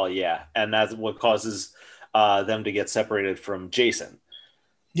phone call. Yeah, and that's what causes them to get separated from Jason.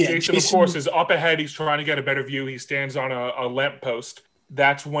 Yeah, Jason, of course, is up ahead. He's trying to get a better view. He stands on a lamppost.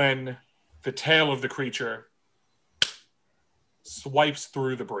 That's when the tail of the creature swipes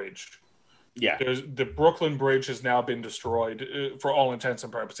through the bridge. Yeah, The Brooklyn Bridge has now been destroyed for all intents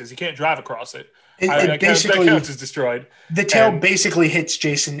and purposes. He can't drive across it. It basically, that counts as destroyed. the tail basically hits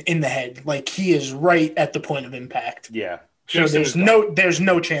Jason in the head. Like, he is right at the point of impact. yeah. So Jason there's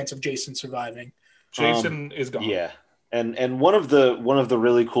no chance of Jason surviving. Jason is gone. Yeah, and one of the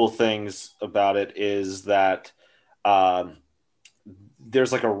really cool things about it is that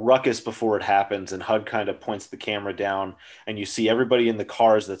there's like a ruckus before it happens, and HUD kind of points the camera down, and you see everybody in the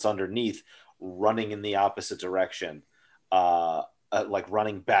cars that's underneath running in the opposite direction, like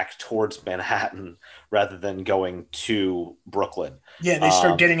running back towards Manhattan rather than going to Brooklyn. Yeah, they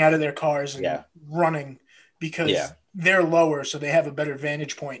start getting out of their cars and running because Yeah. they're lower, so they have a better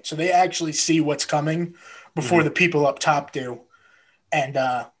vantage point. So they actually see what's coming before the people up top do. And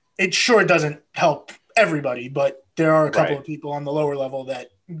it sure doesn't help everybody, but there are a couple of people on the lower level that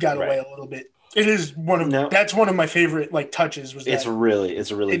got away a little bit. It is that's one of my favorite like touches. Was that it's a really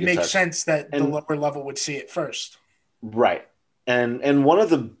it good makes touch. sense that the lower level would see it first. Right. And one of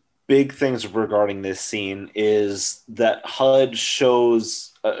the big things regarding this scene is that HUD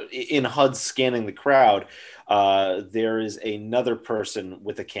shows in HUD scanning the crowd, there is another person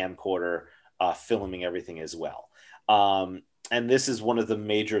with a camcorder filming everything as well. And this is one of the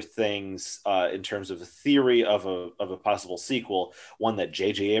major things in terms of a theory of a possible sequel, one that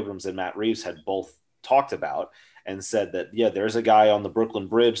J.J. Abrams and Matt Reeves had both talked about and said that, yeah, there's a guy on the Brooklyn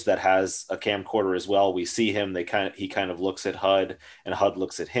Bridge that has a camcorder as well. We see him. He kind of looks at HUD and HUD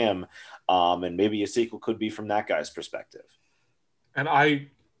looks at him. And maybe a sequel could be from that guy's perspective. And I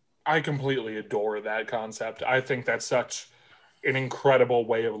completely adore that concept. I think that's such an incredible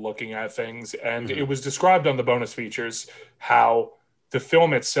way of looking at things. And it was described on the bonus features how the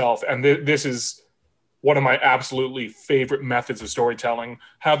film itself, and this is one of my absolutely favorite methods of storytelling,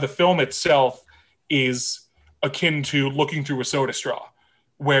 how the film itself is akin to looking through a soda straw,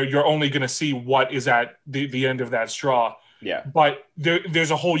 where you're only going to see what is at the end of that straw. Yeah. But there's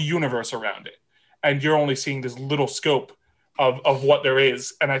a whole universe around it. And you're only seeing this little scope of what there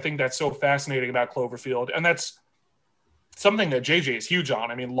is. And I think that's so fascinating about Cloverfield. And that's something that JJ is huge on.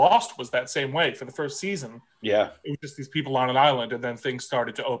 I mean, Lost was that same way for the first season. Yeah. It was just these people on an island, and then things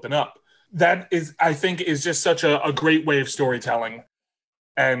started to open up. That is, I think, is just such a great way of storytelling.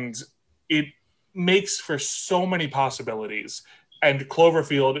 And it makes for so many possibilities. And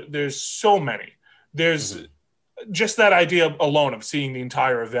Cloverfield, there's so many. There's just that idea alone of seeing the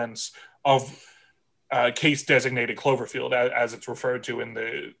entire events of case designated Cloverfield, as it's referred to in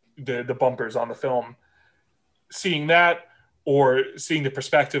the bumpers on the film, seeing that, or seeing the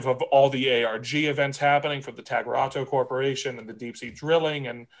perspective of all the ARG events happening from the Tagerato Corporation and the deep sea drilling.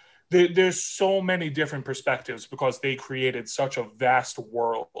 And there's so many different perspectives because they created such a vast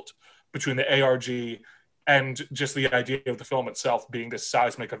world between the ARG and just the idea of the film itself being this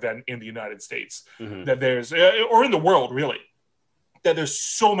seismic event in the United States, that there's, or in the world really, that there's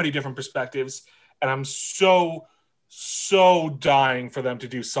so many different perspectives. And I'm so dying for them to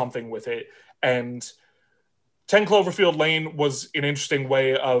do something with it. And 10 Cloverfield Lane was an interesting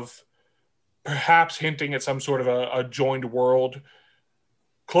way of perhaps hinting at some sort of a joined world.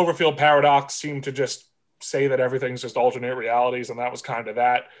 Cloverfield Paradox seemed to just say that everything's just alternate realities, and that was kind of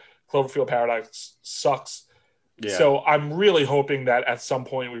that. Cloverfield Paradox sucks. Yeah. So I'm really hoping that at some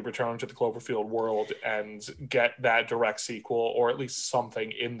point we return to the Cloverfield world and get that direct sequel, or at least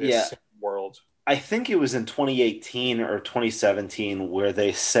something in this same world. I think it was in 2018 or 2017 where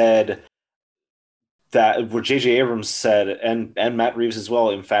they said that, where J.J. Abrams said, and Matt Reeves as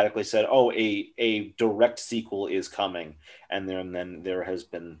well, emphatically said, "Oh, a direct sequel is coming," and then there has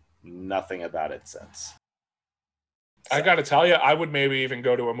been nothing about it since. So. I got to tell you, I would maybe even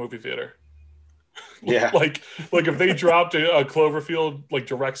go to a movie theater. Yeah, like if they dropped a Cloverfield like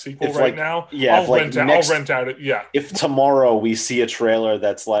direct sequel now, I'll rent out it. Yeah. If tomorrow we see a trailer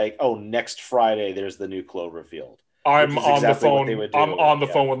that's like, oh, next Friday there's the new Cloverfield. I'm on the phone. I'm on the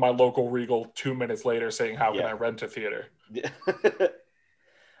phone with my local Regal 2 minutes later saying, how can I rent a theater?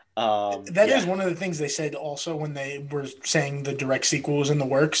 That is one of the things they said also when they were saying the direct sequel was in the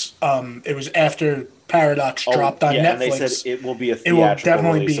works. It was after Paradox dropped on Netflix. And they said it will be a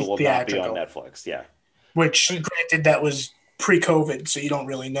theatrical release. It will not be on Netflix. Yeah. Which, granted, that was pre-COVID, so you don't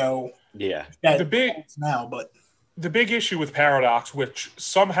really know. Yeah. The big issue with Paradox, which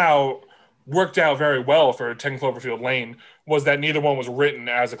somehow worked out very well for 10 Cloverfield Lane, was that neither one was written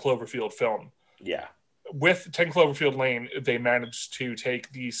as a Cloverfield film. Yeah. With 10 Cloverfield Lane, they managed to take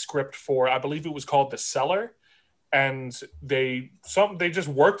the script for, I believe it was called The Cellar, and they just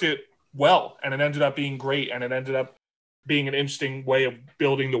worked it well, and it ended up being great, and it ended up being an interesting way of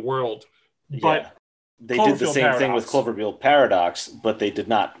building the world. But they did the same thing with Cloverfield Paradox, but they did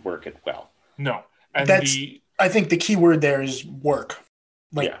not work it well. No. And I think the key word there is work.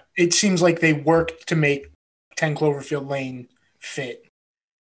 It seems like they worked to make 10 Cloverfield Lane fit,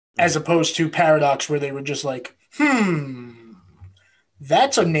 as opposed to Paradox, where they were just like,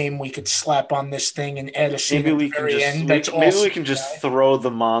 that's a name we could slap on this thing and add a scene at the very end. Maybe we can just throw the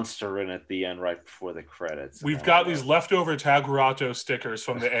monster in at the end right before the credits. We've got these leftover Tagerato stickers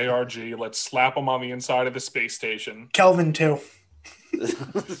from the ARG. Let's slap them on the inside of the space station. Kelvin, too.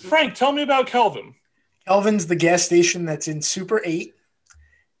 Frank, tell me about Kelvin. Kelvin's the gas station that's in Super 8.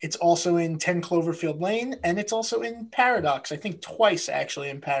 It's also in 10 Cloverfield Lane, and it's also in Paradox. I think twice, actually,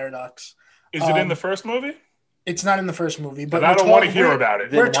 in Paradox. Is it in the first movie? It's not in the first movie. But I don't want to hear about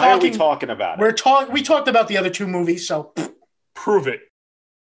it. Why are we talking about it? We talked about the other two movies, so... Prove it.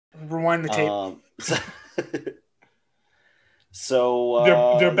 Rewind the tape.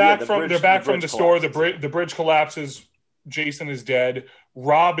 They're back from the store. The bridge collapses. Jason is dead.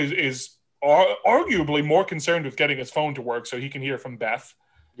 Rob is arguably more concerned with getting his phone to work so he can hear from Beth.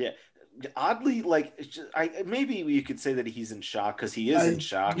 Yeah, oddly, maybe you could say that he's in shock because he is in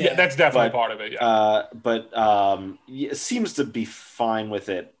shock. Yeah, that's definitely part of it. Yeah, it seems to be fine with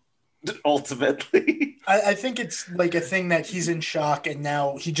it. Ultimately, I think it's like a thing that he's in shock, and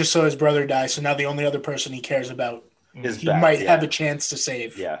now he just saw his brother die. So now the only other person he cares about is might have a chance to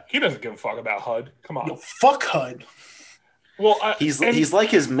save. Yeah, he doesn't give a fuck about HUD. Come on, fuck HUD. Well, he's like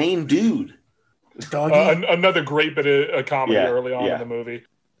his main dude. Another great bit of comedy early on in the movie.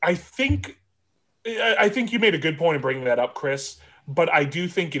 I think you made a good point in bringing that up, Chris. But I do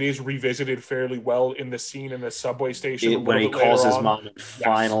think it is revisited fairly well in the scene in the subway station when he calls his mom and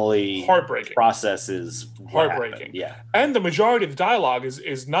finally heartbreaking processes heartbreaking. Yeah, and the majority of the dialogue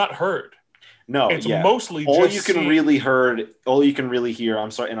is not heard. No, it's mostly all you can really hear. I'm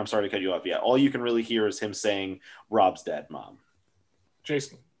sorry to cut you off. Yeah, all you can really hear is him saying, "Rob's dead, Mom."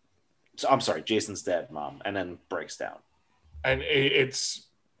 Jason. So, I'm sorry, Jason's dead, Mom, and then breaks down. And it's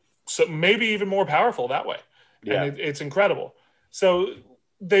maybe even more powerful that way. Yeah, and it's incredible. So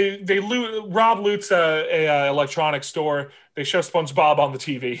Rob loots a electronics store. They show SpongeBob on the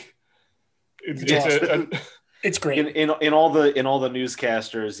TV. It's great. In all the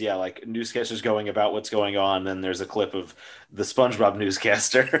newscasters, like newscasters going about what's going on. Then there's a clip of the SpongeBob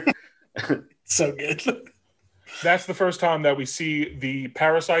newscaster. So good. That's the first time that we see the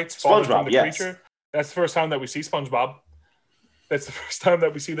parasites falling from the creature. That's the first time that we see SpongeBob. That's the first time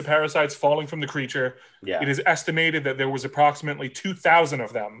that we see the parasites falling from the creature. Yeah. It is estimated that there was approximately 2,000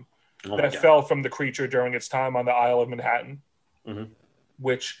 of them that fell from the creature during its time on the Isle of Manhattan,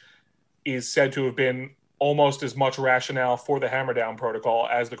 which is said to have been almost as much rationale for the Hammerdown Protocol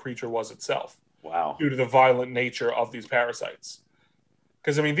as the creature was itself. Wow. Due to the violent nature of these parasites.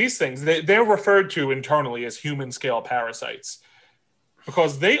 Because, I mean, these things, they're referred to internally as human-scale parasites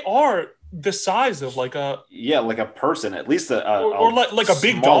because they are the size of like a person, at least a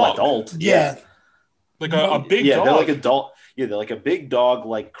big small dog. adult. Yeah. Like a big dog. They're like adult. Yeah, they're like a big dog,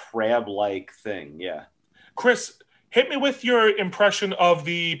 like crab-like thing. Yeah. Chris, hit me with your impression of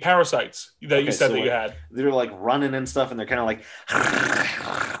the parasites that you said so that you had. They're like running and stuff, and they're kind of like.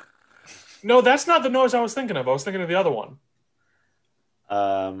 No, that's not the noise I was thinking of. I was thinking of the other one.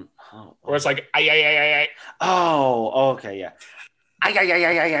 Where it's like, ay, ay, ay, ay, ay. Oh, okay, yeah.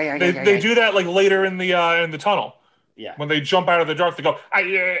 They do that like later in the tunnel. Yeah. When they jump out of the dark, they go,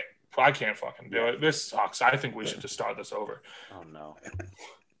 I can't fucking do it. This sucks. I think we should just start this over. Oh no.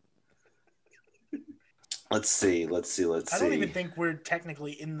 Let's see. I don't even think we're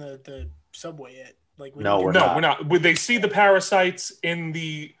technically in the subway yet. Like we're we're not. When they see the parasites in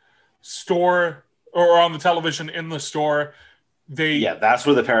the store or on the television in the store, that's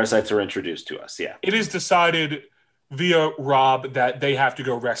where the parasites are introduced to us. Yeah. It is decided via Rob that they have to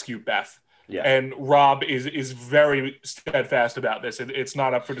go rescue Beth. Yeah. And Rob is very steadfast about this. It's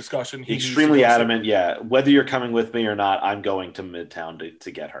not up for discussion. He extremely adamant. Yeah. Whether you're coming with me or not, I'm going to Midtown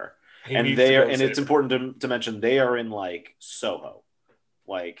to get her. And it's important to mention they are in like Soho.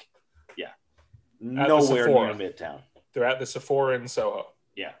 Like, yeah. Nowhere near Midtown. They're at the Sephora in Soho.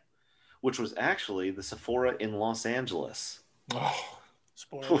 Yeah. Which was actually the Sephora in Los Angeles. Oh,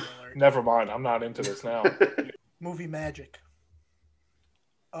 spoiler alert. Never mind. I'm not into this now. Movie magic.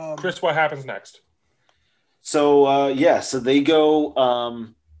 Chris, what happens next? So so they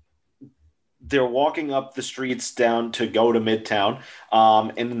go. They're walking up the streets down to go to Midtown,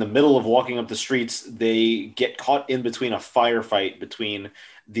 and in the middle of walking up the streets, they get caught in between a firefight between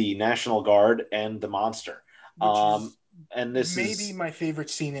the National Guard and the monster. And this maybe my favorite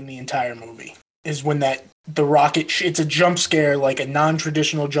scene in the entire movie is when the rocket. It's a jump scare, like a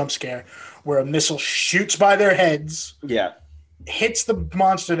non-traditional jump scare, where a missile shoots by their heads. Yeah. Hits the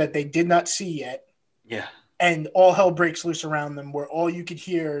monster that they did not see yet. Yeah. And all hell breaks loose around them, where all you could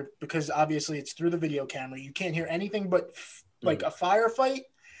hear, because obviously it's through the video camera, you can't hear anything but like a firefight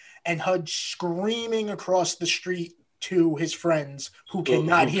and HUD screaming across the street to his friends who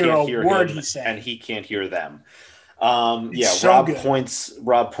cannot hear a word he said. And he can't hear them. So Rob good.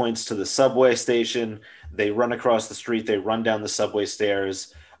 points to the subway station. They run across the street. They run down the subway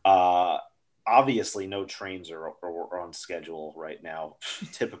stairs. Obviously, no trains are on schedule right now.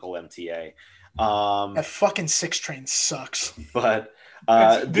 Typical MTA. That fucking 6 train sucks. But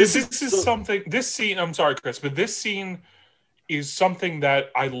this is something. This scene. I'm sorry, Chris, but this scene is something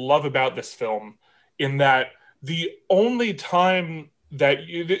that I love about this film. In that the only time that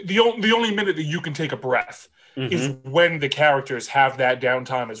the only minute that you can take a breath is when the characters have that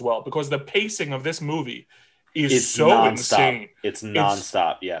downtime as well, because the pacing of this movie is so nonstop. insane. It's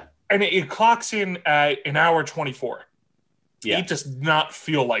nonstop. Yeah. And it clocks in at an hour 24. Yeah. It does not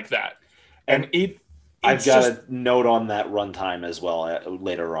feel like that. And I've got a note on that runtime as well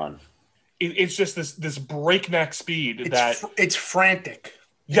later on. It's just this breakneck speed it's frantic.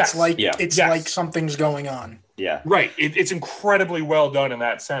 Yes. It's like something's going on. Yeah. Right. It's incredibly well done in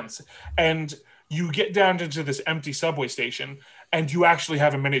that sense. And you get down into this empty subway station and you actually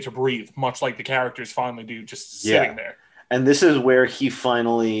have a minute to breathe, much like the characters finally do, just sitting there. And this is where he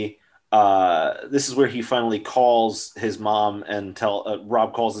finally calls his mom and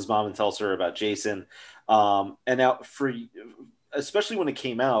Rob calls his mom and tells her about Jason. And now especially when it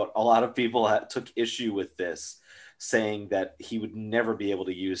came out, a lot of people took issue with this, saying that he would never be able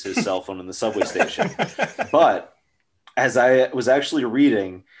to use his cell phone in the subway station. But as I was actually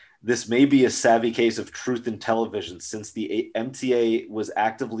reading, this may be a savvy case of truth in television, since the MTA was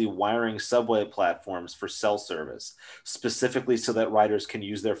actively wiring subway platforms for cell service, specifically so that riders can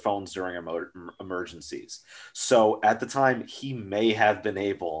use their phones during emergencies. So at the time, he may have been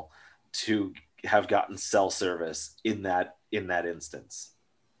able to have gotten cell service in that instance.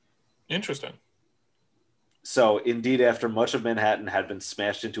 Interesting. So, indeed, after much of Manhattan had been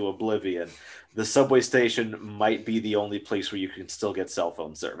smashed into oblivion, the subway station might be the only place where you can still get cell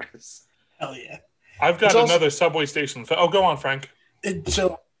phone service. Hell yeah. I've got another subway station. Oh, go on, Frank.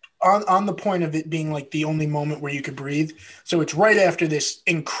 So, on the point of it being like the only moment where you could breathe, so it's right after this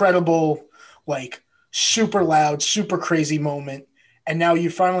incredible, like, super loud, super crazy moment, and now you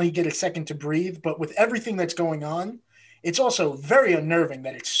finally get a second to breathe. But with everything that's going on, it's also very unnerving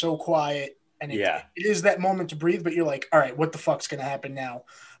that it's so quiet, and Yeah. it is that moment to breathe. But you're like, all right, what the fuck's gonna happen now?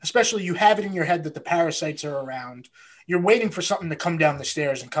 Especially you have it in your head that the parasites are around. You're waiting for something to come down the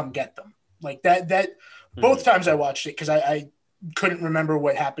stairs and come get them. Like that. Both times I watched it because I couldn't remember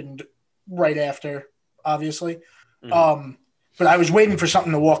what happened right after, obviously. But I was waiting for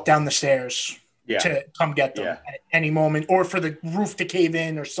something to walk down the stairs to come get them at any moment, or for the roof to cave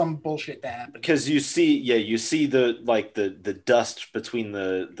in or some bullshit to happen. Because you see the dust between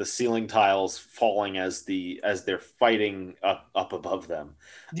the ceiling tiles falling as they're fighting up above them.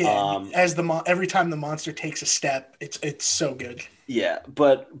 Yeah, as every time the monster takes a step, it's so good. Yeah,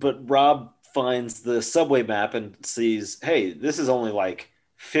 but Rob finds the subway map and sees, hey, this is only like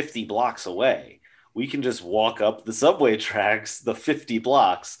 50 blocks away. We can just walk up the subway tracks, the 50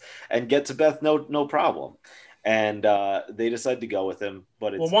 blocks, and get to Beth no problem. And they decide to go with him.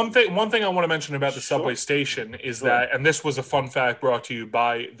 But it's, one thing I want to mention about the subway station is that, and this was a fun fact brought to you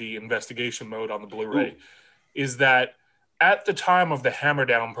by the investigation mode on the Blu-ray, is that at the time of the Hammer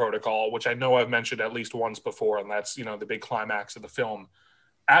Down Protocol, which I know I've mentioned at least once before, and that's, the big climax of the film,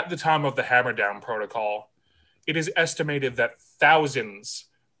 at the time of the Hammer Down Protocol, it is estimated that thousands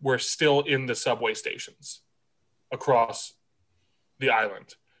were still in the subway stations across the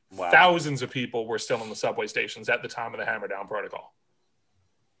island. Wow. Thousands of people were still in the subway stations at the time of the Hammer Down Protocol.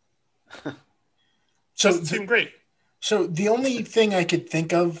 So it seemed great. So the only thing I could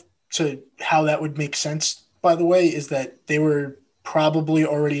think of to how that would make sense, by the way, is that they were probably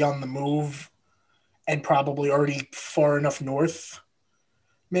already on the move and probably already far enough north,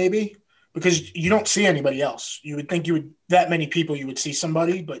 maybe. Because you don't see anybody else. You would think that many people you would see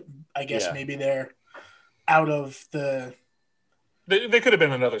somebody, but I guess maybe they're out of the... They could have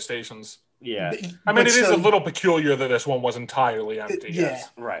been in other stations. Yeah. I mean, it is a little peculiar that this one was entirely empty. Yes.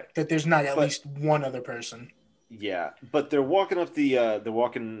 Right. That there's not at least one other person. Yeah, but they're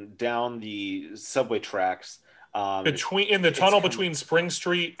walking down the subway tracks. In the tunnel between Spring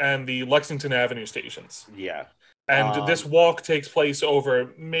Street and the Lexington Avenue stations. Yeah. And this walk takes place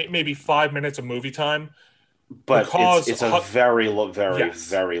over maybe 5 minutes of movie time. But it's a very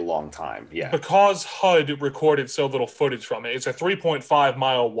long time. Yeah. Because HUD recorded so little footage from it. It's a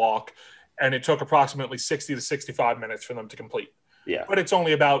 3.5-mile walk, and it took approximately 60 to 65 minutes for them to complete. Yeah. But it's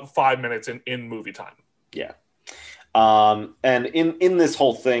only about 5 minutes in movie time. Yeah. And in this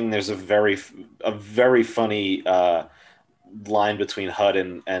whole thing, there's a very funny line between HUD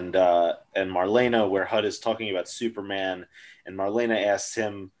and Marlena, where HUD is talking about Superman, and Marlena asks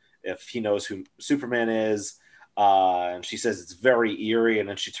him if he knows who Superman is, and she says it's very eerie, and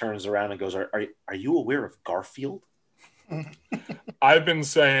then she turns around and goes, "Are you aware of Garfield?" I've been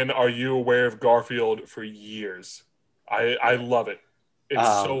saying, "Are you aware of Garfield?" for years. I love it. It's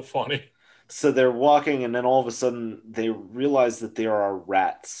so funny. So they're walking, and then all of a sudden they realize that there are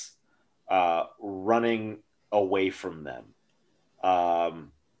rats running away from them.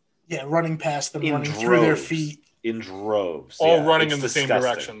 Running past them, running through their feet. In droves. All running in the same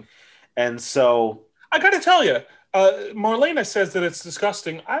direction. And so... I got to tell you, Marlena says that it's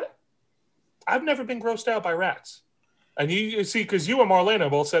disgusting. I've never been grossed out by rats. And you see, because you and Marlena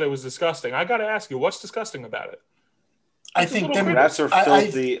both said it was disgusting. I got to ask you, what's disgusting about it? I think them rats are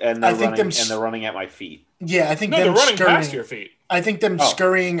filthy, and they're running at my feet. Yeah, I think they're running past your feet. I think them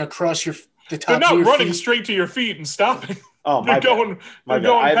scurrying across the top of your feet. They're not running straight to your feet and stopping. Oh, my bad.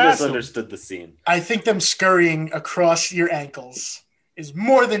 I misunderstood the scene. I think them scurrying across your ankles is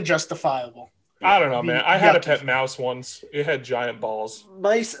more than justifiable. I don't know, man. I had a pet mouse once. It had giant balls.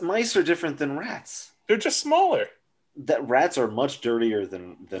 Mice are different than rats. They're just smaller. That rats are much dirtier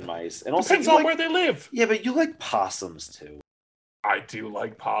than mice. And also, depends on where they live. Yeah, but you like possums too. I do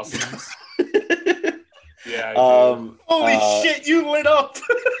like possums. Yeah, I do. Holy shit, you lit up.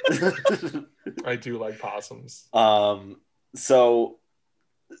 I do like possums. So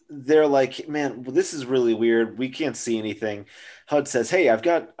they're like, man, well, this is really weird. We can't see anything. HUD says, hey, I've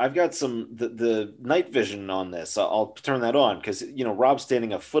got some the night vision on this. I'll turn that on because Rob's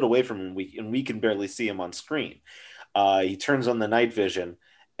standing a foot away from him, and we can barely see him on screen. He turns on the night vision,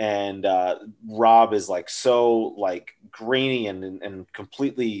 and Rob is so grainy and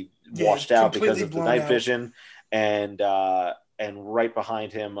completely washed out because of the night vision, and right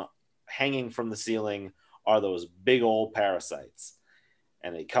behind him, hanging from the ceiling, are those big old parasites,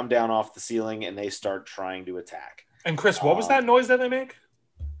 and they come down off the ceiling and they start trying to attack. And Chris, what was that noise that they make?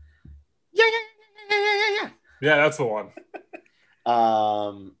 Yeah. Yeah, that's the one.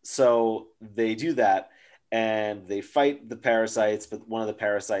 So they do that, and they fight the parasites, but one of the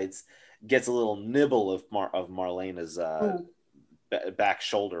parasites gets a little nibble of Marlena's back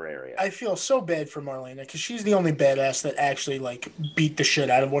shoulder area. I feel so bad for Marlena because she's the only badass that actually like beat the shit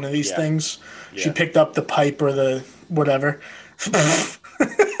out of one of these things. She Yeah. picked up the pipe or the whatever. Ugh.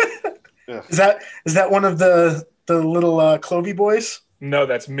 Is that one of the little Clovey boys? No,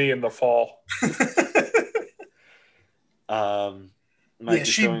 that's me in the fall. Mike Yeah, is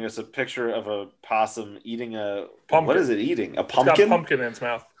she- showing us a picture of a possum eating a Pumpkin. What is it eating? A It's got pumpkin? pumpkin in its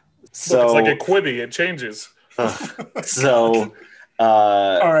mouth. So Look, it's like a Quibi. It changes. so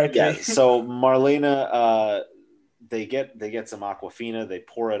R.I.P. yeah, so Marlena they get some Aquafina, they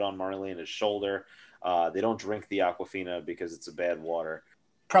pour it on Marlena's shoulder. They don't drink the Aquafina because it's a bad water.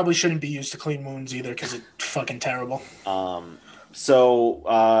 Probably shouldn't be used to clean wounds either because it's fucking terrible. Yeah, and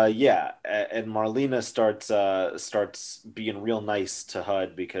Marlena starts being real nice to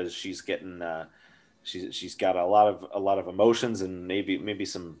HUD because she's getting she's got a lot of emotions and maybe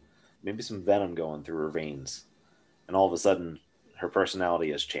some venom going through her veins, and all of a sudden her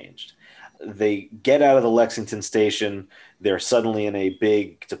personality has changed. They get out of the Lexington station. They're suddenly in a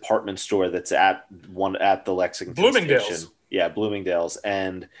big department store that's at the Lexington Bloomingdale's. station. Yeah, Bloomingdale's,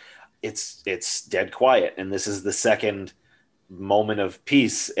 and it's dead quiet. And this is the second moment of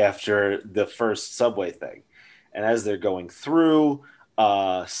peace after the first subway thing. And as they're going through,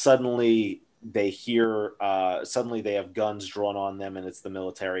 suddenly they have guns drawn on them, and it's the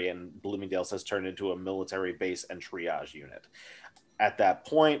military, and Bloomingdale's has turned into a military base and triage unit. At that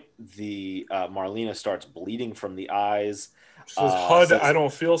point, the Marlena starts bleeding from the eyes. She says, HUD, says, I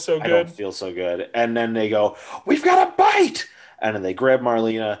don't feel so good. I don't feel so good. And then they go, we've got a bite! And then they grab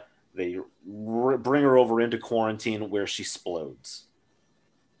Marlena, they bring her over into quarantine where she explodes.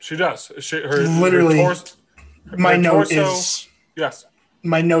 She does. Literally, my note is yes.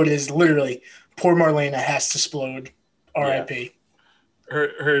 My note is literally poor Marlena has to explode. R.I.P.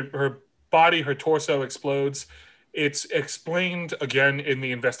 Her body, her torso explodes. It's explained again in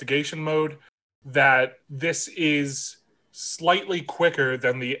the investigation mode that this is slightly quicker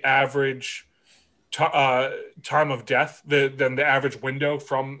than the average time of death, than the average window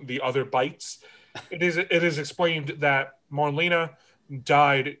from the other bites. It is explained that Marlena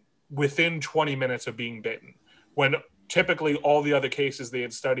died within 20 minutes of being bitten, when typically all the other cases they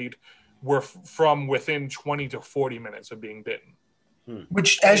had studied were from within 20 to 40 minutes of being bitten.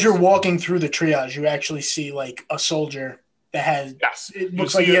 Which, as you're walking through the triage, you actually see like a soldier that has. Yes, it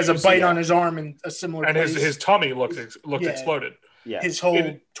looks like he has a bite on his arm in a similar and place. his tummy looked exploded. Yeah, his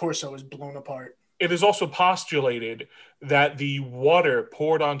whole torso is blown apart. It is also postulated that the water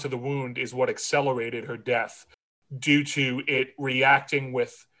poured onto the wound is what accelerated her death, due to it reacting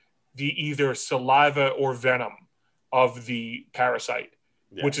with the either saliva or venom of the parasite,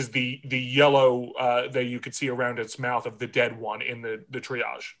 which is the yellow that you could see around its mouth of the dead one in the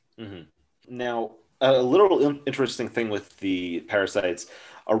triage. Mm-hmm. Now, a little interesting thing with the parasites,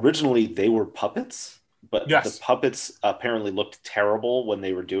 originally they were puppets, but the puppets apparently looked terrible when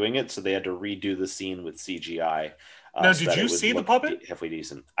they were doing it, so they had to redo the scene with CGI. Now, did you see the puppet? Halfway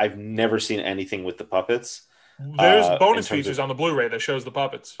decent. I've never seen anything with the puppets. There's bonus features on the Blu-ray that shows the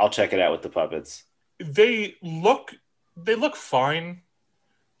puppets. I'll check it out with the puppets. They look fine.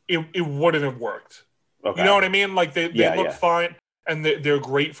 It wouldn't have worked. Okay. You know what I mean? Like they look fine, and they're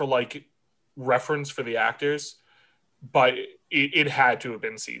great for like reference for the actors, but it had to have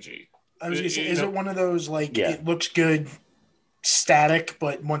been CG. I was gonna say, is it one of those like it looks good static,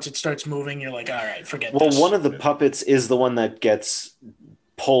 but once it starts moving, you're like, all right, forget this. Well, one of the puppets is the one that gets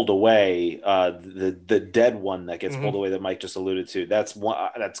pulled away, the dead one that gets pulled away that Mike just alluded to. That's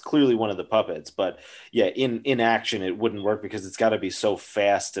clearly one of the puppets, but yeah, in action it wouldn't work because it's got to be so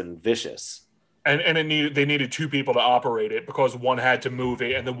fast and vicious. And they needed two people to operate it because one had to move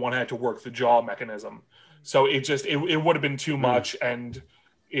it and then one had to work the jaw mechanism. So it would have been too much, and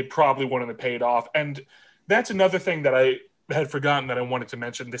it probably wouldn't have paid off. And that's another thing that I had forgotten that I wanted to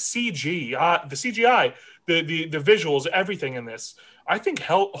mention. The CGI, the visuals, everything in this, I think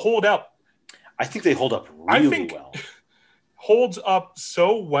hold up. I think they hold up really well. Holds up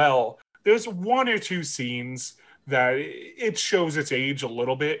so well. There's one or two scenes that it shows its age a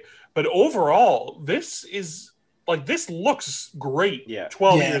little bit, but overall, this looks great. Yeah.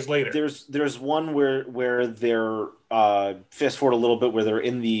 12 years later. There's one where they're fast forward a little bit, where they're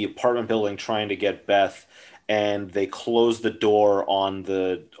in the apartment building trying to get Beth, and they close the door on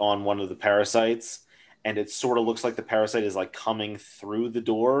one of the parasites, and it sort of looks like the parasite is like coming through the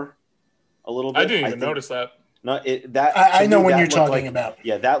door a little bit. I didn't even notice that. No, I know when you're talking about.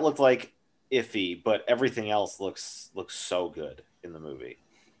 Yeah, that looked like iffy, but everything else looks so good in the movie.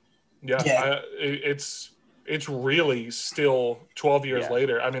 Yeah. It's really still 12 years Yeah.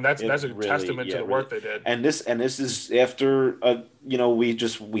 later. I mean, that's a really- testament yeah, to the really. work they did. And this is after we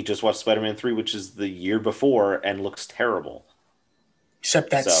just watched Spider-Man 3, which is the year before, and looks terrible. Except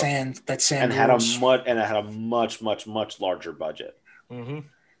that So- sand And had a rules. much larger budget. Hmm.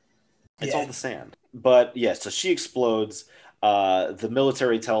 It's Yeah. all the sand. But yeah, so she explodes. The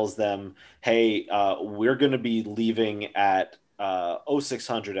military tells them, "Hey, we're going to be leaving at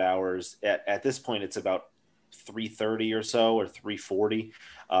 0600 hours." At this point, it's about 3:30 or so, or 3:40.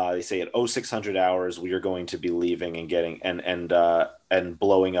 They say at 0600 hours we are going to be leaving and getting and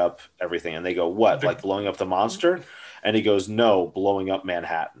blowing up everything. And they go, "What? Like blowing up the monster?" And he goes, "No, blowing up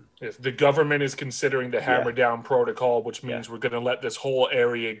Manhattan." Yes, the government is considering the hammer down protocol, which means we're going to let this whole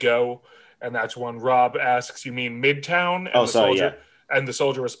area go. And that's when Rob asks, "You mean Midtown?" And and the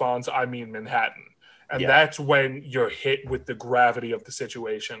soldier responds, "I mean Manhattan." And that's when you're hit with the gravity of the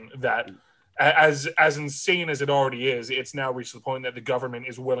situation. That, as insane as it already is, it's now reached the point that the government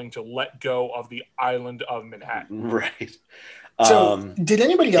is willing to let go of the island of Manhattan. Right. So, did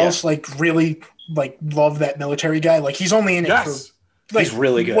anybody else really love that military guy? Like, he's only in it for he's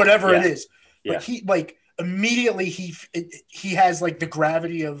really good. Whatever it is. Yeah. But he immediately he has the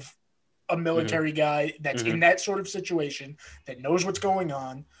gravity of a military guy that's in that sort of situation, that knows what's going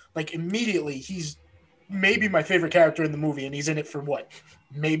on. Like, immediately he's maybe my favorite character in the movie, and he's in it for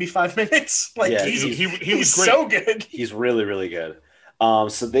maybe 5 minutes. Like, he was great. So good. He's really, really good.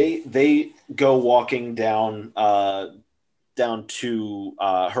 So they go walking down to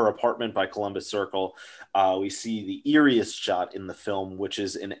her apartment by Columbus Circle. We see the eeriest shot in the film, which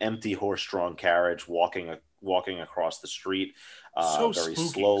is an empty horse-drawn carriage walking across the street, very spooky.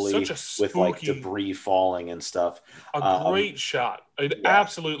 slowly, with debris falling and stuff. A great shot, an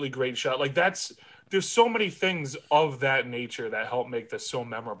absolutely great shot. Like, there's so many things of that nature that help make this so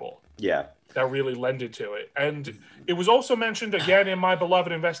memorable. Yeah. That really lended to it. And it was also mentioned again in my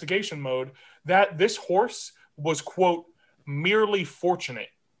beloved investigation mode that this horse was, quote, merely fortunate,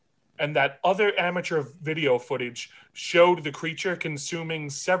 and that other amateur video footage showed the creature consuming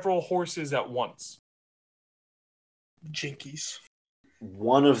several horses at once. Jinkies.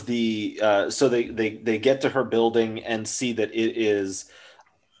 One of the so they get to her building and see that it is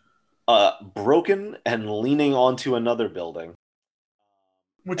broken and leaning onto another building,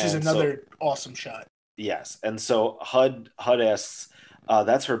 which is another awesome shot. Yes. And so HUD asks,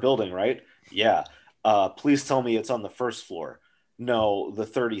 "That's her building, right?" "Yeah." "Please tell me it's on the first floor." "No, the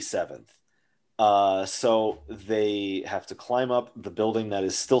 37th. So they have to climb up the building that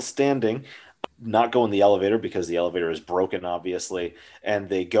is still standing, not go in the elevator because the elevator is broken, obviously. And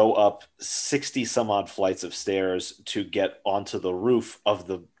they go up 60 some odd flights of stairs to get onto the roof of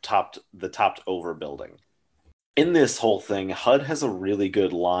the topped over building. In this whole thing, HUD has a really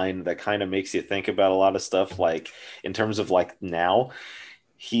good line that kind of makes you think about a lot of stuff, like in terms of now.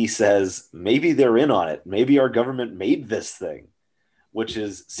 He says, "Maybe they're in on it. Maybe our government made this thing," which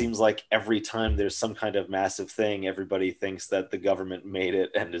seems like every time there's some kind of massive thing, everybody thinks that the government made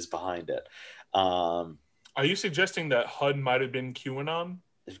it and is behind it. Are you suggesting that HUD might have been QAnon?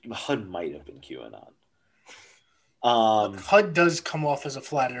 HUD might have been QAnon. HUD does come off as a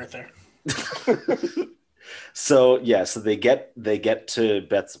flat earther. So they get to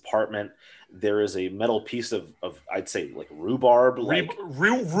Beth's apartment. There is a metal piece of I'd say rhubarb.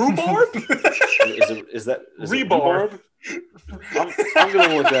 Rhubarb? Is that rebarb? I'm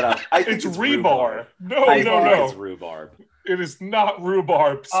gonna look that up. I think it's rebar. No. It's rhubarb. It is not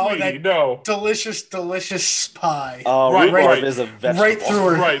rhubarb, sweetie. No. Delicious pie. Rhubarb is a vegetable.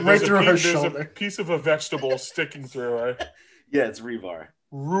 Right through her shoulder. There's a piece of a vegetable sticking through her. Yeah, it's rebar.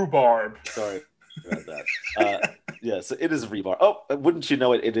 Rhubarb. Sorry about that. So it is rebar. Oh, wouldn't you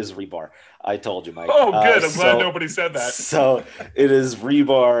know it? It is rebar. I told you, Mike. Oh, good. I'm glad nobody said that. So it is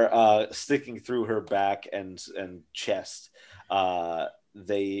rebar sticking through her back and chest.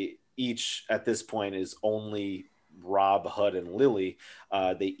 They each, at this point, is only Rob, HUD, and Lily.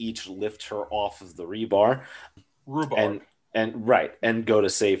 They each lift her off of the rebar. Rhubarb. And go to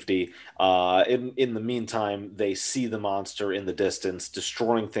safety. In the meantime, they see the monster in the distance,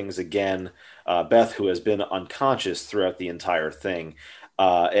 destroying things again. Beth, who has been unconscious throughout the entire thing,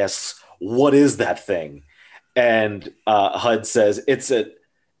 asks, "What is that thing?" And HUD says, "It's a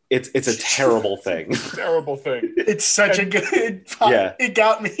terrible thing." Terrible thing. It's such a good. It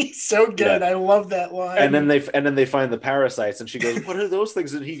got me so good. Yeah. I love that line. And then they find the parasites, and she goes, "What are those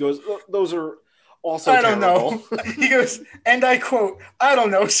things?" And he goes, "Those are." Also I don't know. He goes, and I quote, "I don't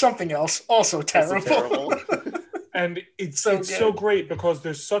know, something else, also terrible." And it's So so good. great because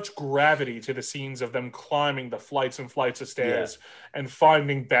there's such gravity to the scenes of them climbing the flights and flights of stairs and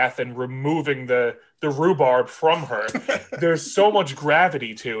finding Beth and removing the rhubarb from her. There's so much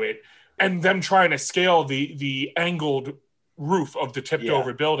gravity to it. And them trying to scale the angled roof of the tipped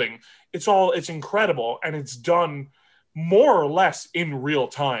over building. It's incredible. And it's done more or less in real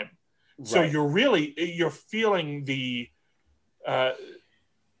time. So you're feeling the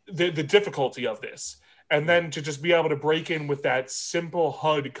difficulty of this. And then to just be able to break in with that simple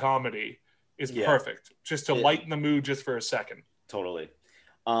HUD comedy is perfect. Just to lighten the mood just for a second. Totally.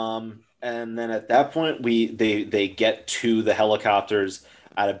 And then at that point, they get to the helicopters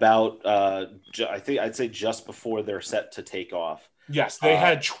at about I think I'd say just before they're set to take off. Yes, they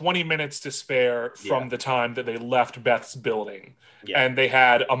had 20 minutes to spare from the time that they left Beth's building, and they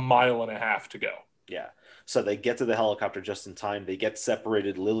had a mile and a half to go. Yeah. So they get to the helicopter just in time. They get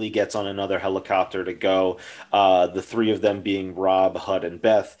separated. Lily gets on another helicopter to go. The three of them, being Rob, HUD, and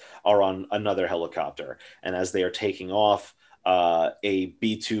Beth, are on another helicopter. And as they are taking off, a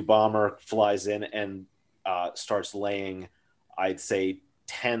B-2 bomber flies in and starts laying, I'd say,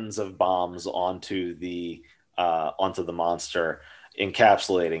 tens of bombs onto the monster,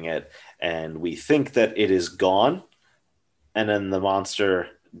 encapsulating it. And we think that it is gone. And then the monster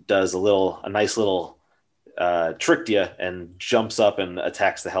does a nice little tricked you and jumps up and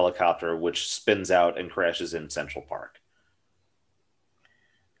attacks the helicopter, which spins out and crashes in Central Park.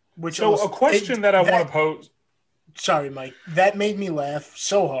 So a question that I want to pose. Sorry, Mike. That made me laugh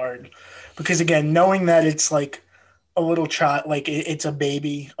so hard because, again, knowing that it's like a little child, like it's a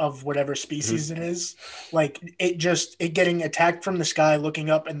baby of whatever species it is, like it getting attacked from the sky, looking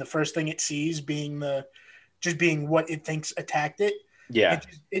up, and the first thing it sees being what it thinks attacked it. Yeah.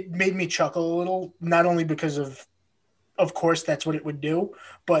 It made me chuckle a little, not only because of course that's what it would do,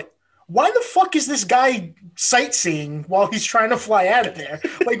 but why the fuck is this guy sightseeing while he's trying to fly out of there?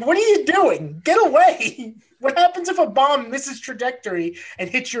 Like, what are you doing? Get away. What happens if a bomb misses trajectory and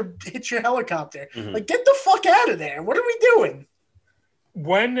hits your helicopter? Like, get the fuck out of there. What are we doing?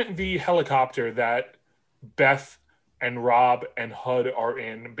 When the helicopter that Beth and Rob and HUD are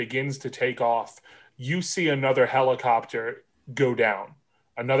in begins to take off, you see another helicopter go down.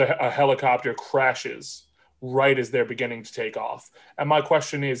 A helicopter crashes right as they're beginning to take off. And my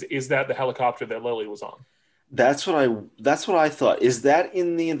question is that the helicopter that Lily was on? That's what I thought. Is that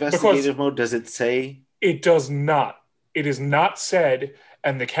in the investigative mode? Does it say? It does not. It is not said,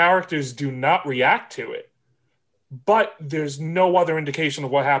 and the characters do not react to it. But there's no other indication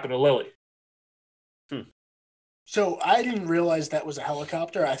of what happened to Lily. So I didn't realize that was a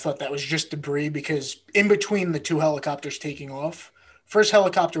helicopter. I thought that was just debris because in between the two helicopters taking off, first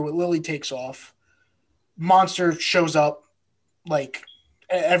helicopter with Lily takes off, monster shows up, like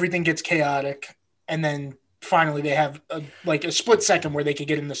everything gets chaotic, and then finally they have a split second where they could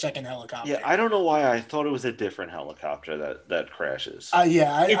get in the second helicopter. Yeah, I don't know why I thought it was a different helicopter that crashes. I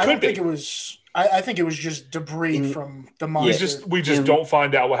think it was. I think it was just debris from the monster. We just don't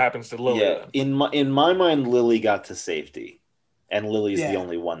find out what happens to Lily. Yeah, in my mind, Lily got to safety, and Lily's the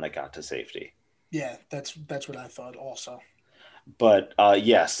only one that got to safety. Yeah, that's what I thought also. But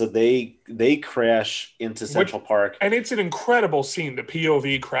so they crash into Central Park, and it's an incredible scene. The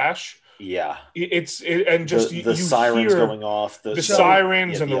POV crash. Yeah, and just the sirens going off, the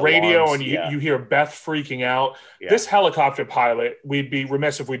sirens and the radio, alarms, and you hear Beth freaking out. Yeah. This helicopter pilot, we'd be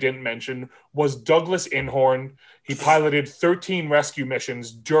remiss if we didn't mention, was Douglas Inhorn. He piloted 13 rescue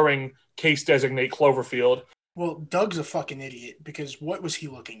missions during Case Designate Cloverfield. Well, Doug's a fucking idiot because what was he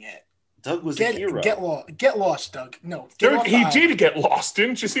looking at? Doug was a hero. Get lost, Doug. No, he did get lost.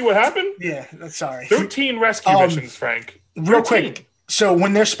 Didn't you see what happened? Yeah, sorry. 13 rescue missions, Frank. 13. Real quick. So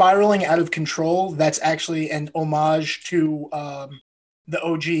when they're spiraling out of control, that's actually an homage to the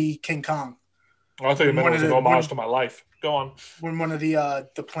OG King Kong. Oh, I thought you meant it was an homage to my life. Go on. When one of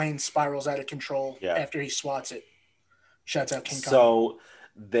the plane spirals out of control after he swats it, shouts out King Kong. So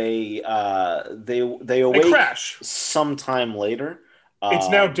they awake crash sometime later. It's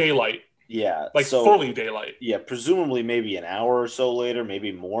now daylight. Yeah, fully daylight. Yeah, presumably maybe an hour or so later,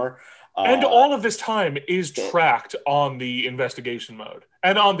 maybe more. And all of this time is tracked on the investigation mode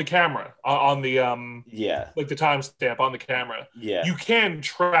and on the camera, on the like the timestamp on the camera. Yeah, you can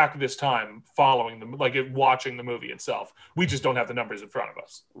track this time following them, watching the movie itself. We just don't have the numbers in front of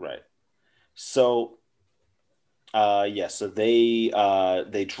us. Right. So, so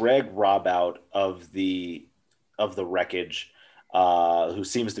they drag Rob out of the wreckage, who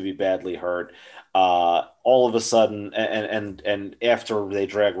seems to be badly hurt. All of a sudden, and after they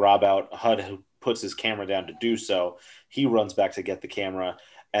drag Rob out, HUD puts his camera down to do so. He runs back to get the camera,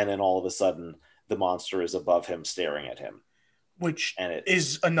 and then all of a sudden, the monster is above him staring at him. which And it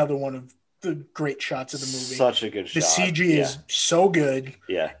is another one of the great shots of the movie. Such a good The shot. CG is so good,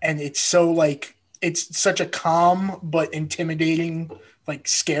 Yeah. and it's so like it's such a calm but intimidating, like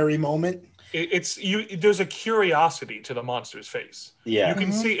scary moment. It's you. There's a curiosity to the monster's face. Yeah. You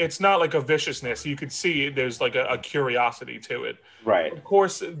can see it's not like a viciousness. You can see there's like a curiosity to it. Right. Of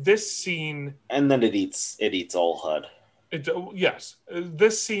course, this scene. And then it eats all HUD. Yes,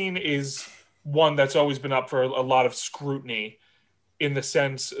 this scene is one that's always been up for a lot of scrutiny, in the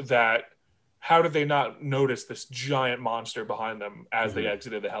sense that how did they not notice this giant monster behind them as they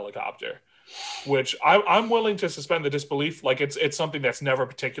exited the helicopter? Which I'm willing to suspend the disbelief. Like it's something that's never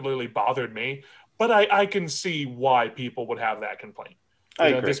particularly bothered me, but I can see why people would have that complaint. I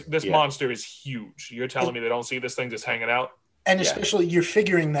agree. This monster is huge. You're telling me they don't see this thing just hanging out? And especially you're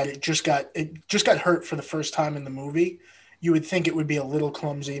figuring that it just got hurt for the first time in the movie. You would think it would be a little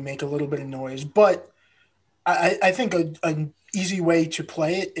clumsy, make a little bit of noise, but I think an easy way to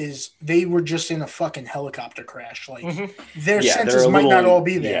play it is they were just in a fucking helicopter crash. Like their senses might not all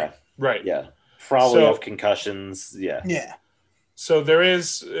be there. Yeah. Right. Yeah. Probably have concussions. Yeah. Yeah. So there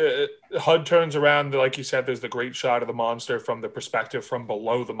is HUD turns around, like you said. There's the great shot of the monster from the perspective from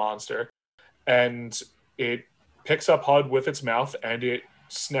below the monster, and it picks up HUD with its mouth and it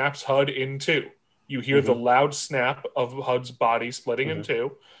snaps HUD in two. You hear the loud snap of HUD's body splitting in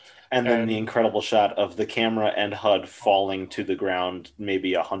two. And then the incredible shot of the camera and HUD falling to the ground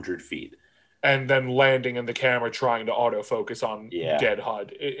maybe 100 feet. And then landing in the camera trying to autofocus on dead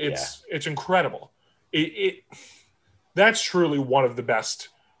HUD. It's incredible. That's truly one of the best,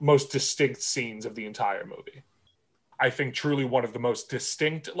 most distinct scenes of the entire movie. I think truly one of the most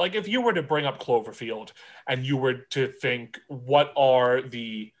distinct. Like if you were to bring up Cloverfield and you were to think what are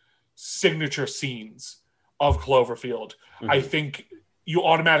the signature scenes of Cloverfield, I think you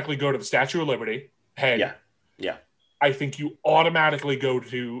automatically go to the Statue of Liberty head. Yeah. I think you automatically go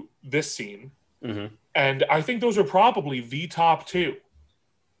to this scene. And I think those are probably the top two.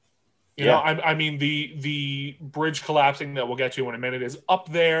 You know, I mean, the bridge collapsing that we'll get to in a minute is up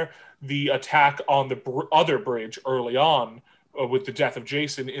there. The attack on the other bridge early on with the death of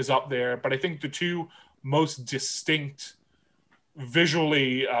Jason is up there. But I think the two most distinct,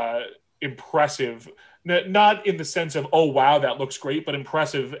 visually impressive, not in the sense of, oh, wow, that looks great, but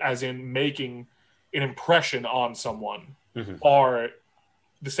impressive as in making an impression on someone, are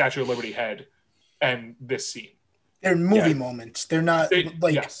the Statue of Liberty head and this scene. They're movie moments. They're not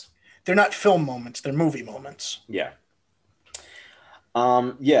they're not film moments. They're movie moments. Yeah.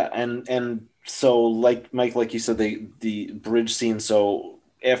 And so like Mike, like you said, the bridge scene. So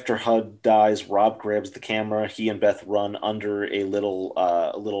after HUD dies, Rob grabs the camera. He and Beth run under a little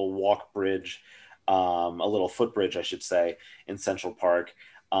walk bridge, a little footbridge, I should say, in Central Park.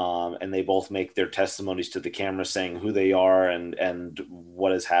 And they both make their testimonies to the camera saying who they are and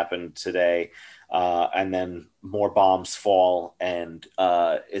what has happened today. And then more bombs fall and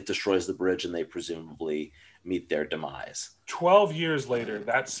it destroys the bridge and they presumably meet their demise. 12 years later,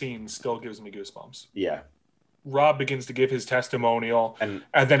 that scene still gives me goosebumps. Yeah. Rob begins to give his testimonial and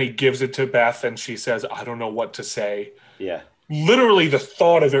then he gives it to Beth and she says, I don't know what to say. Yeah. Literally the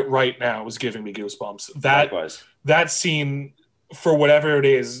thought of it right now is giving me goosebumps. Likewise. That scene, for whatever it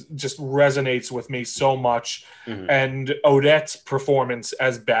is, just resonates with me so much. And Odette's performance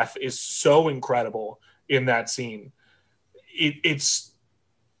as Beth is so incredible in that scene. It's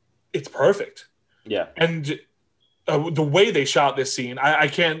perfect. Yeah. And the way they shot this scene, I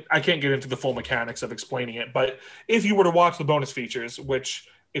can't get into the full mechanics of explaining it, but if you were to watch the bonus features, which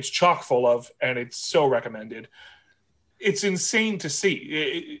it's chock full of, and it's so recommended, it's insane to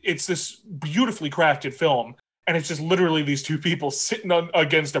see. It's this beautifully crafted film. And it's just literally these two people sitting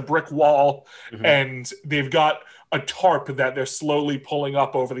against a brick wall, and they've got a tarp that they're slowly pulling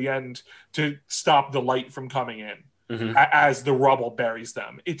up over the end to stop the light from coming in as the rubble buries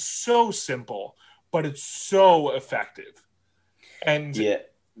them. It's so simple, but it's so effective. And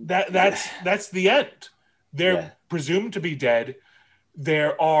that's the end. They're presumed to be dead.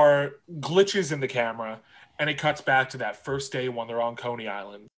 There are glitches in the camera, and it cuts back to that first day when they're on Coney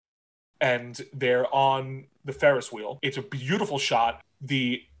Island. And they're on the Ferris wheel. It's a beautiful shot.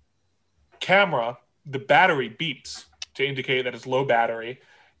 The camera, the battery beeps to indicate that it's low battery.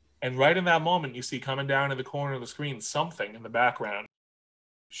 And right in that moment, you see coming down in the corner of the screen, something in the background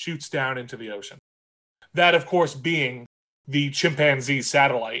shoots down into the ocean. That, of course, being the chimpanzee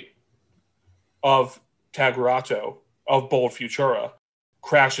satellite of Tagurato, of Bold Futura,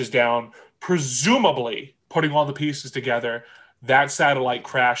 crashes down, presumably putting all the pieces together. That satellite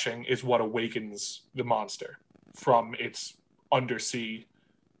crashing is what awakens the monster from its undersea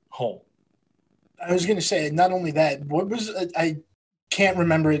home. I was gonna say, not only that, what was I can't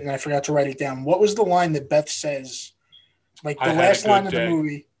remember it and I forgot to write it down. What was the line that Beth says? Like I the had a last good line of the day.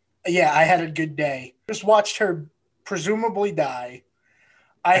 movie. Yeah, I had a good day. Just watched her presumably die.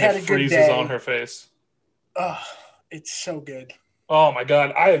 I And had it a good freezes day. on her face. Oh, it's so good. Oh my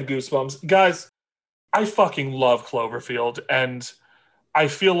god, I have goosebumps. Guys, I fucking love Cloverfield, and I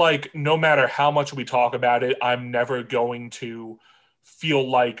feel like no matter how much we talk about it, I'm never going to feel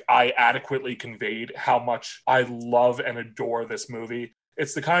like I adequately conveyed how much I love and adore this movie.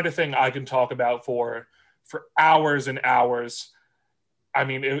 It's the kind of thing I can talk about for hours and hours. I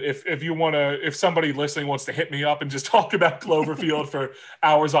mean, if you want to, if somebody listening wants to hit me up and just talk about Cloverfield for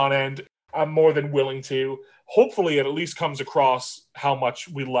hours on end, I'm more than willing to. Hopefully, it at least comes across how much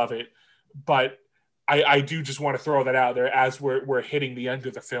we love it. But I do just want to throw that out there as we're hitting the end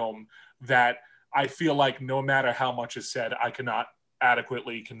of the film, that I feel like no matter how much is said, I cannot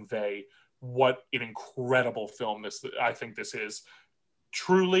adequately convey what an incredible film I think this is.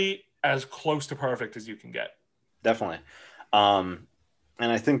 Truly as close to perfect as you can get. Definitely. And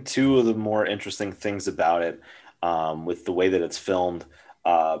I think two of the more interesting things about it, with the way that it's filmed,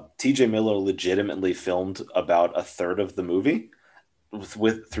 TJ Miller legitimately filmed about a third of the movie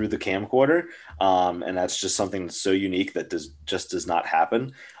with through the camcorder, and that's just something that's so unique that does not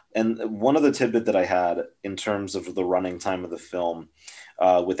happen. And one of the tidbit that I had in terms of the running time of the film,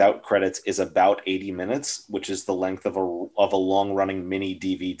 without credits, is about 80 minutes, which is the length of a long running mini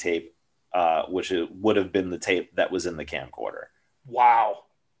DV tape, which it would have been the tape that was in the camcorder. Wow.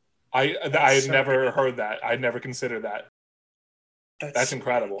 I had so never good. heard that. I'd never considered that. That's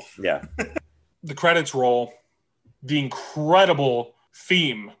incredible. Yeah. The credits roll. The incredible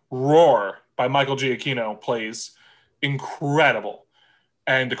theme, Roar, by Michael Giacchino plays. Incredible.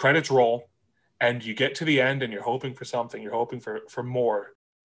 And the credits roll, and you get to the end, and you're hoping for something. You're hoping for more.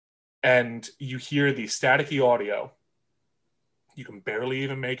 And you hear the staticky audio. You can barely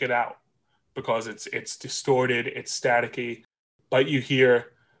even make it out because it's distorted, it's staticky. But you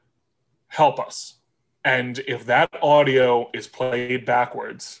hear, "Help us." And if that audio is played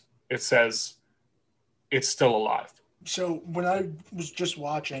backwards, it says, "It's still alive." So when I was just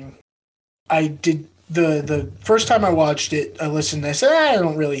watching, I did the first time I watched it, I listened, I said, I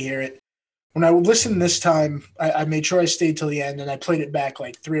don't really hear it. When I listened this time, I made sure I stayed till the end and I played it back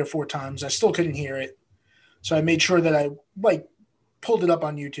like 3 or 4 times. I still couldn't hear it. So I made sure that I pulled it up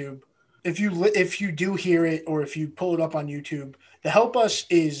on YouTube. If you do hear it, or if you pull it up on YouTube, the "Help Us"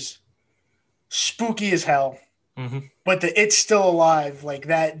 is spooky as hell. Mm-hmm. But the "It's Still Alive," like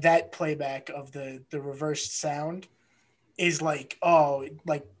that playback of the reversed sound is like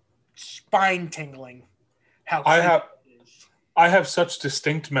spine tingling. How I creepy have it is. I have such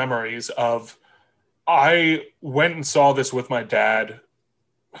distinct memories of, I went and saw this with my dad.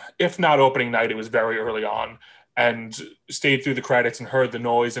 If not opening night, it was very early on, and stayed through the credits and heard the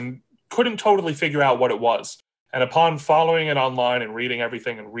noise and couldn't totally figure out what it was. And upon following it online and reading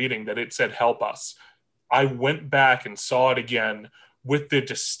everything and reading that it said "Help Us," I went back and saw it again with the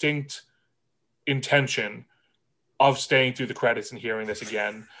distinct intention of staying through the credits and hearing this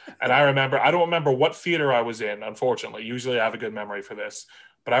again. And I don't remember what theater I was in, unfortunately. Usually I have a good memory for this.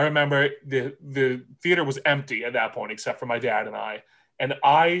 But I remember the theater was empty at that point, except for my dad and I. And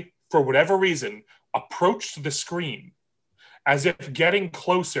I, for whatever reason, approached the screen as if getting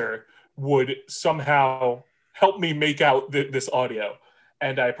closer would somehow help me make out this audio.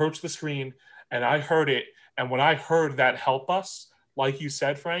 And I approached the screen and I heard it. And when I heard that "Help Us," like you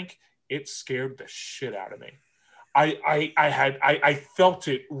said, Frank, it scared the shit out of me. I felt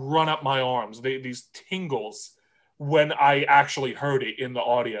it run up my arms, these tingles, when I actually heard it in the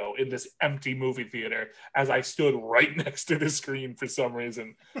audio in this empty movie theater as I stood right next to the screen for some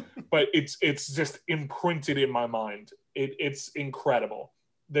reason. But it's just imprinted in my mind. It's incredible.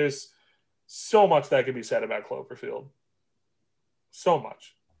 There's so much that could be said about Cloverfield. So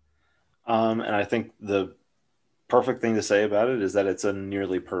much. And I think the perfect thing to say about it is that it's a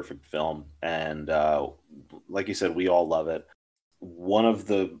nearly perfect film, and like you said, we all love it. One of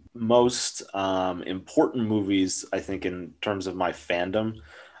the most important movies, I think, in terms of my fandom,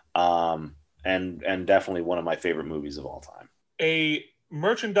 and definitely one of my favorite movies of all time. A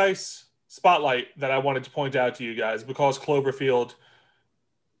merchandise spotlight that I wanted to point out to you guys, because Cloverfield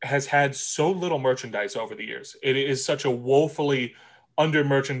has had so little merchandise over the years. It is such a woefully under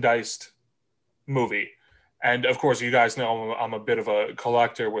merchandised movie. And of course, you guys know I'm a bit of a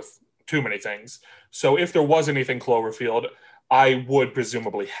collector with too many things. So if there was anything Cloverfield, I would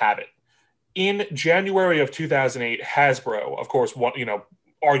presumably have it. In January of 2008, Hasbro, of course,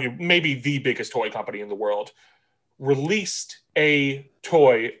 maybe the biggest toy company in the world, released a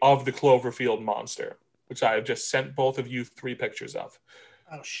toy of the Cloverfield monster, which I have just sent both of you 3 pictures of.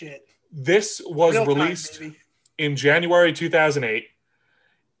 Oh, shit. This was Real time, released baby. in January 2008.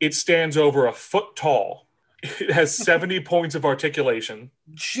 It stands over a foot tall. It has 70 points of articulation,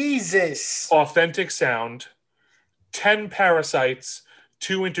 Jesus. authentic sound, 10 parasites,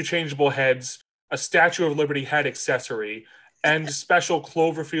 2 interchangeable heads, a Statue of Liberty head accessory, and special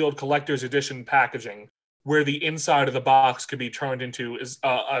Cloverfield Collector's Edition packaging, where the inside of the box could be turned into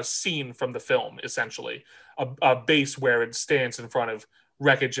a scene from the film, essentially, a base where it stands in front of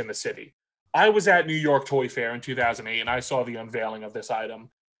wreckage in the city. I was at New York Toy Fair in 2008, and I saw the unveiling of this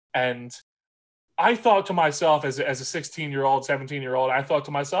item, and I thought to myself, as a 16-year-old, 17-year-old, I thought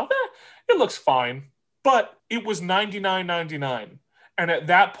to myself, it looks fine, but it was $99.99. And at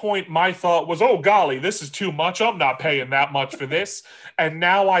that point, my thought was, oh, golly, this is too much. I'm not paying that much for this. And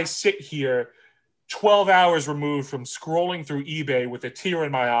now I sit here 12 hours removed from scrolling through eBay with a tear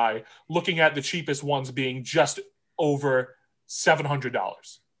in my eye, looking at the cheapest ones being just over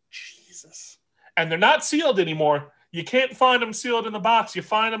 $700. Jesus. And they're not sealed anymore. You can't find them sealed in the box. You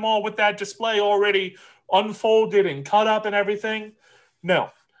find them all with that display already unfolded and cut up and everything. No.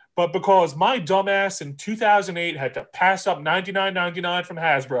 But because my dumbass in 2008 had to pass up $99.99 from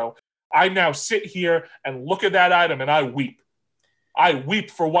Hasbro, I now sit here and look at that item and I weep. I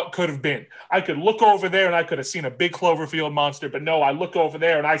weep for what could have been. I could look over there and I could have seen a big Cloverfield monster, but no, I look over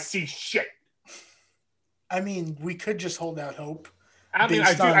there and I see shit. I mean, we could just hold out hope. I mean,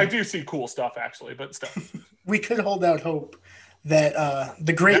 I do see cool stuff actually, but still. We could hold out hope that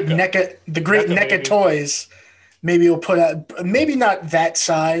the great NECA NECA toys maybe will put out, maybe not that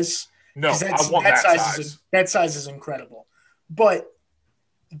size. No, I want that size. That size is incredible, but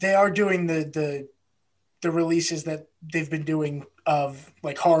they are doing the releases that they've been doing of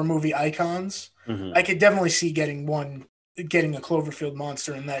like horror movie icons. Mhm. I could definitely see getting a Cloverfield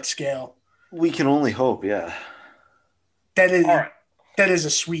monster in that scale. We can only hope, yeah. That is All right. that is a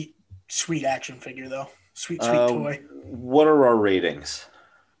sweet action figure though. Sweet toy. What are our ratings?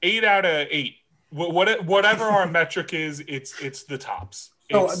 8 out of 8. Whatever our metric is, it's the tops.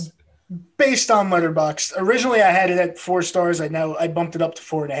 It's, Based on Letterboxd, originally I had it at 4 stars. I bumped it up to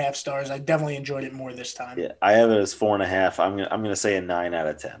 4.5 stars. I definitely enjoyed it more this time. Yeah, I have it as 4.5. I'm gonna say a 9 out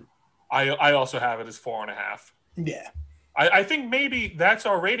of 10. I also have it as 4.5. Yeah. I think maybe that's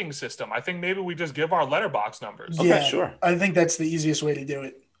our rating system. I think maybe we just give our Letterboxd numbers. Okay, Yeah, sure. I think that's the easiest way to do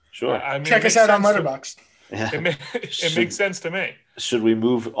it. Sure. I mean, Check it us makes out on sense to- Letterboxd. Yeah. It makes sense to me. Should we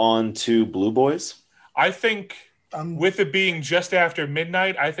move on to Blue Boys? I think Um, with it being just after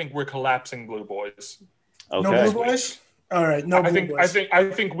midnight, I think we're collapsing Blue Boys. Okay. No Blue Boys? All right, no Blue Boys. I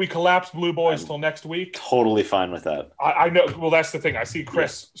think we collapse Blue Boys till next week. Totally fine with that. I know. Well, that's the thing. I see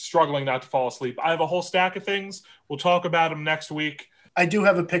Chris struggling not to fall asleep. I have a whole stack of things. We'll talk about them next week. I do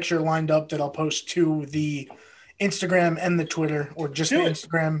have a picture lined up that I'll post to the Instagram and the Twitter, or just the Do it.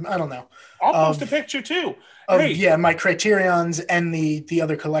 Instagram. I don't know. I'll post a picture too. Hey, Yeah, my Criterions and the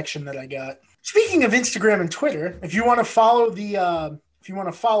other collection that I got. Speaking of Instagram and Twitter, if you want to follow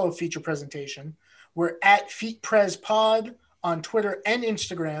Feature Presentation, we're at FeetPresPod on Twitter and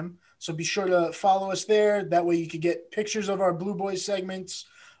Instagram. So be sure to follow us there. That way you could get pictures of our Blue Boys segments,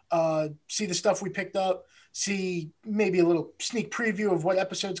 see the stuff we picked up, see maybe a little sneak preview of what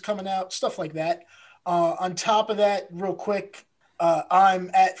episode's coming out, stuff like that. On top of that, real quick, I'm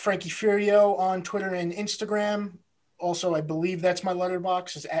at Frankie Furio on Twitter and Instagram. Also, I believe that's my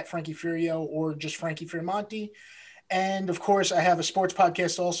letterbox is at Frankie Furio or just Frankie Fiermonti. And of course, I have a sports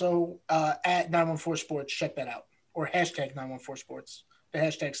podcast also at 914 Sports. Check that out. Or hashtag 914 Sports. The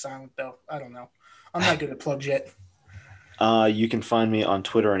hashtag's silent though. I don't know. I'm not good at plugs yet. You can find me on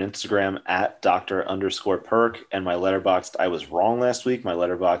Twitter and Instagram at Dr_Perk, and my letterboxd. I was wrong last week. My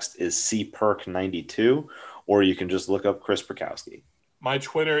letterboxd is cperk92, or you can just look up Chris Perkowski. My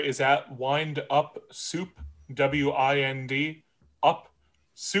Twitter is at WindUpSoup, WIND up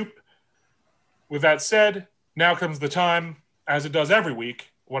soup. With that said, now comes the time, as it does every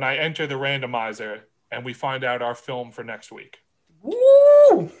week, when I enter the randomizer and we find out our film for next week.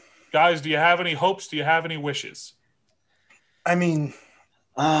 Woo! Guys, do you have any hopes? Do you have any wishes? I mean,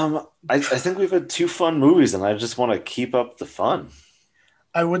 I think we've had 2 fun movies, and I just want to keep up the fun.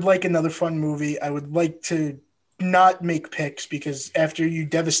 I would like another fun movie. I would like to not make picks because after you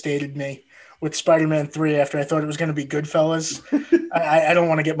devastated me with Spider-Man 3, after I thought it was going to be Goodfellas, I don't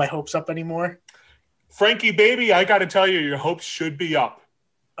want to get my hopes up anymore. Frankie, baby, I got to tell you, your hopes should be up.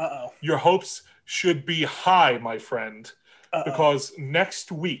 Uh-oh. Your hopes should be high, my friend, because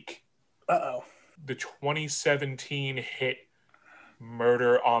next week, Uh-oh. the 2017 hit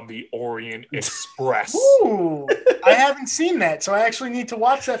Murder on the Orient Express. Ooh, I haven't seen that, so I actually need to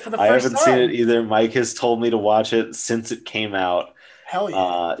watch that for the I first haven't time. seen it either. Mike has told me to watch it since it came out. Hell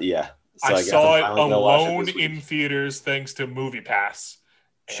yeah. Yeah. So I guess saw I'm it finally gonna watch alone this week. in theaters thanks to Movie Pass.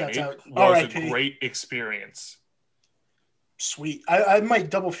 And Shouts it out. was a R.I.P.. great experience. Sweet. I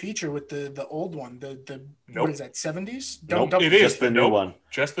might double feature with the old one. The Nope. What is that, 70s? Nope. double It is, Just the but new nope. one.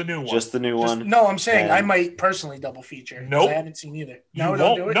 Just the new one. Just the new one. No, I'm saying I And- might personally double feature. 'Cause Nope. I haven't seen either. You No,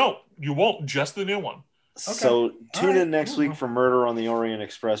 don't do won't. it. No, you won't. Just the new one. So tune All right. in next week for Murder on the Orient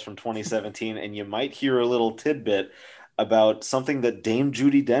Express from 2017, and you might hear a little tidbit about something that Dame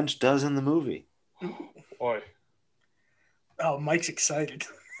Judi Dench does in the movie. Boy. Oh, Mike's excited.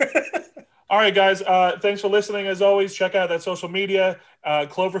 All right, guys. Thanks for listening. As always, check out that social media.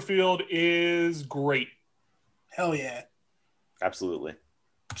 Cloverfield is great. Hell yeah. Absolutely.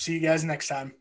 See you guys next time.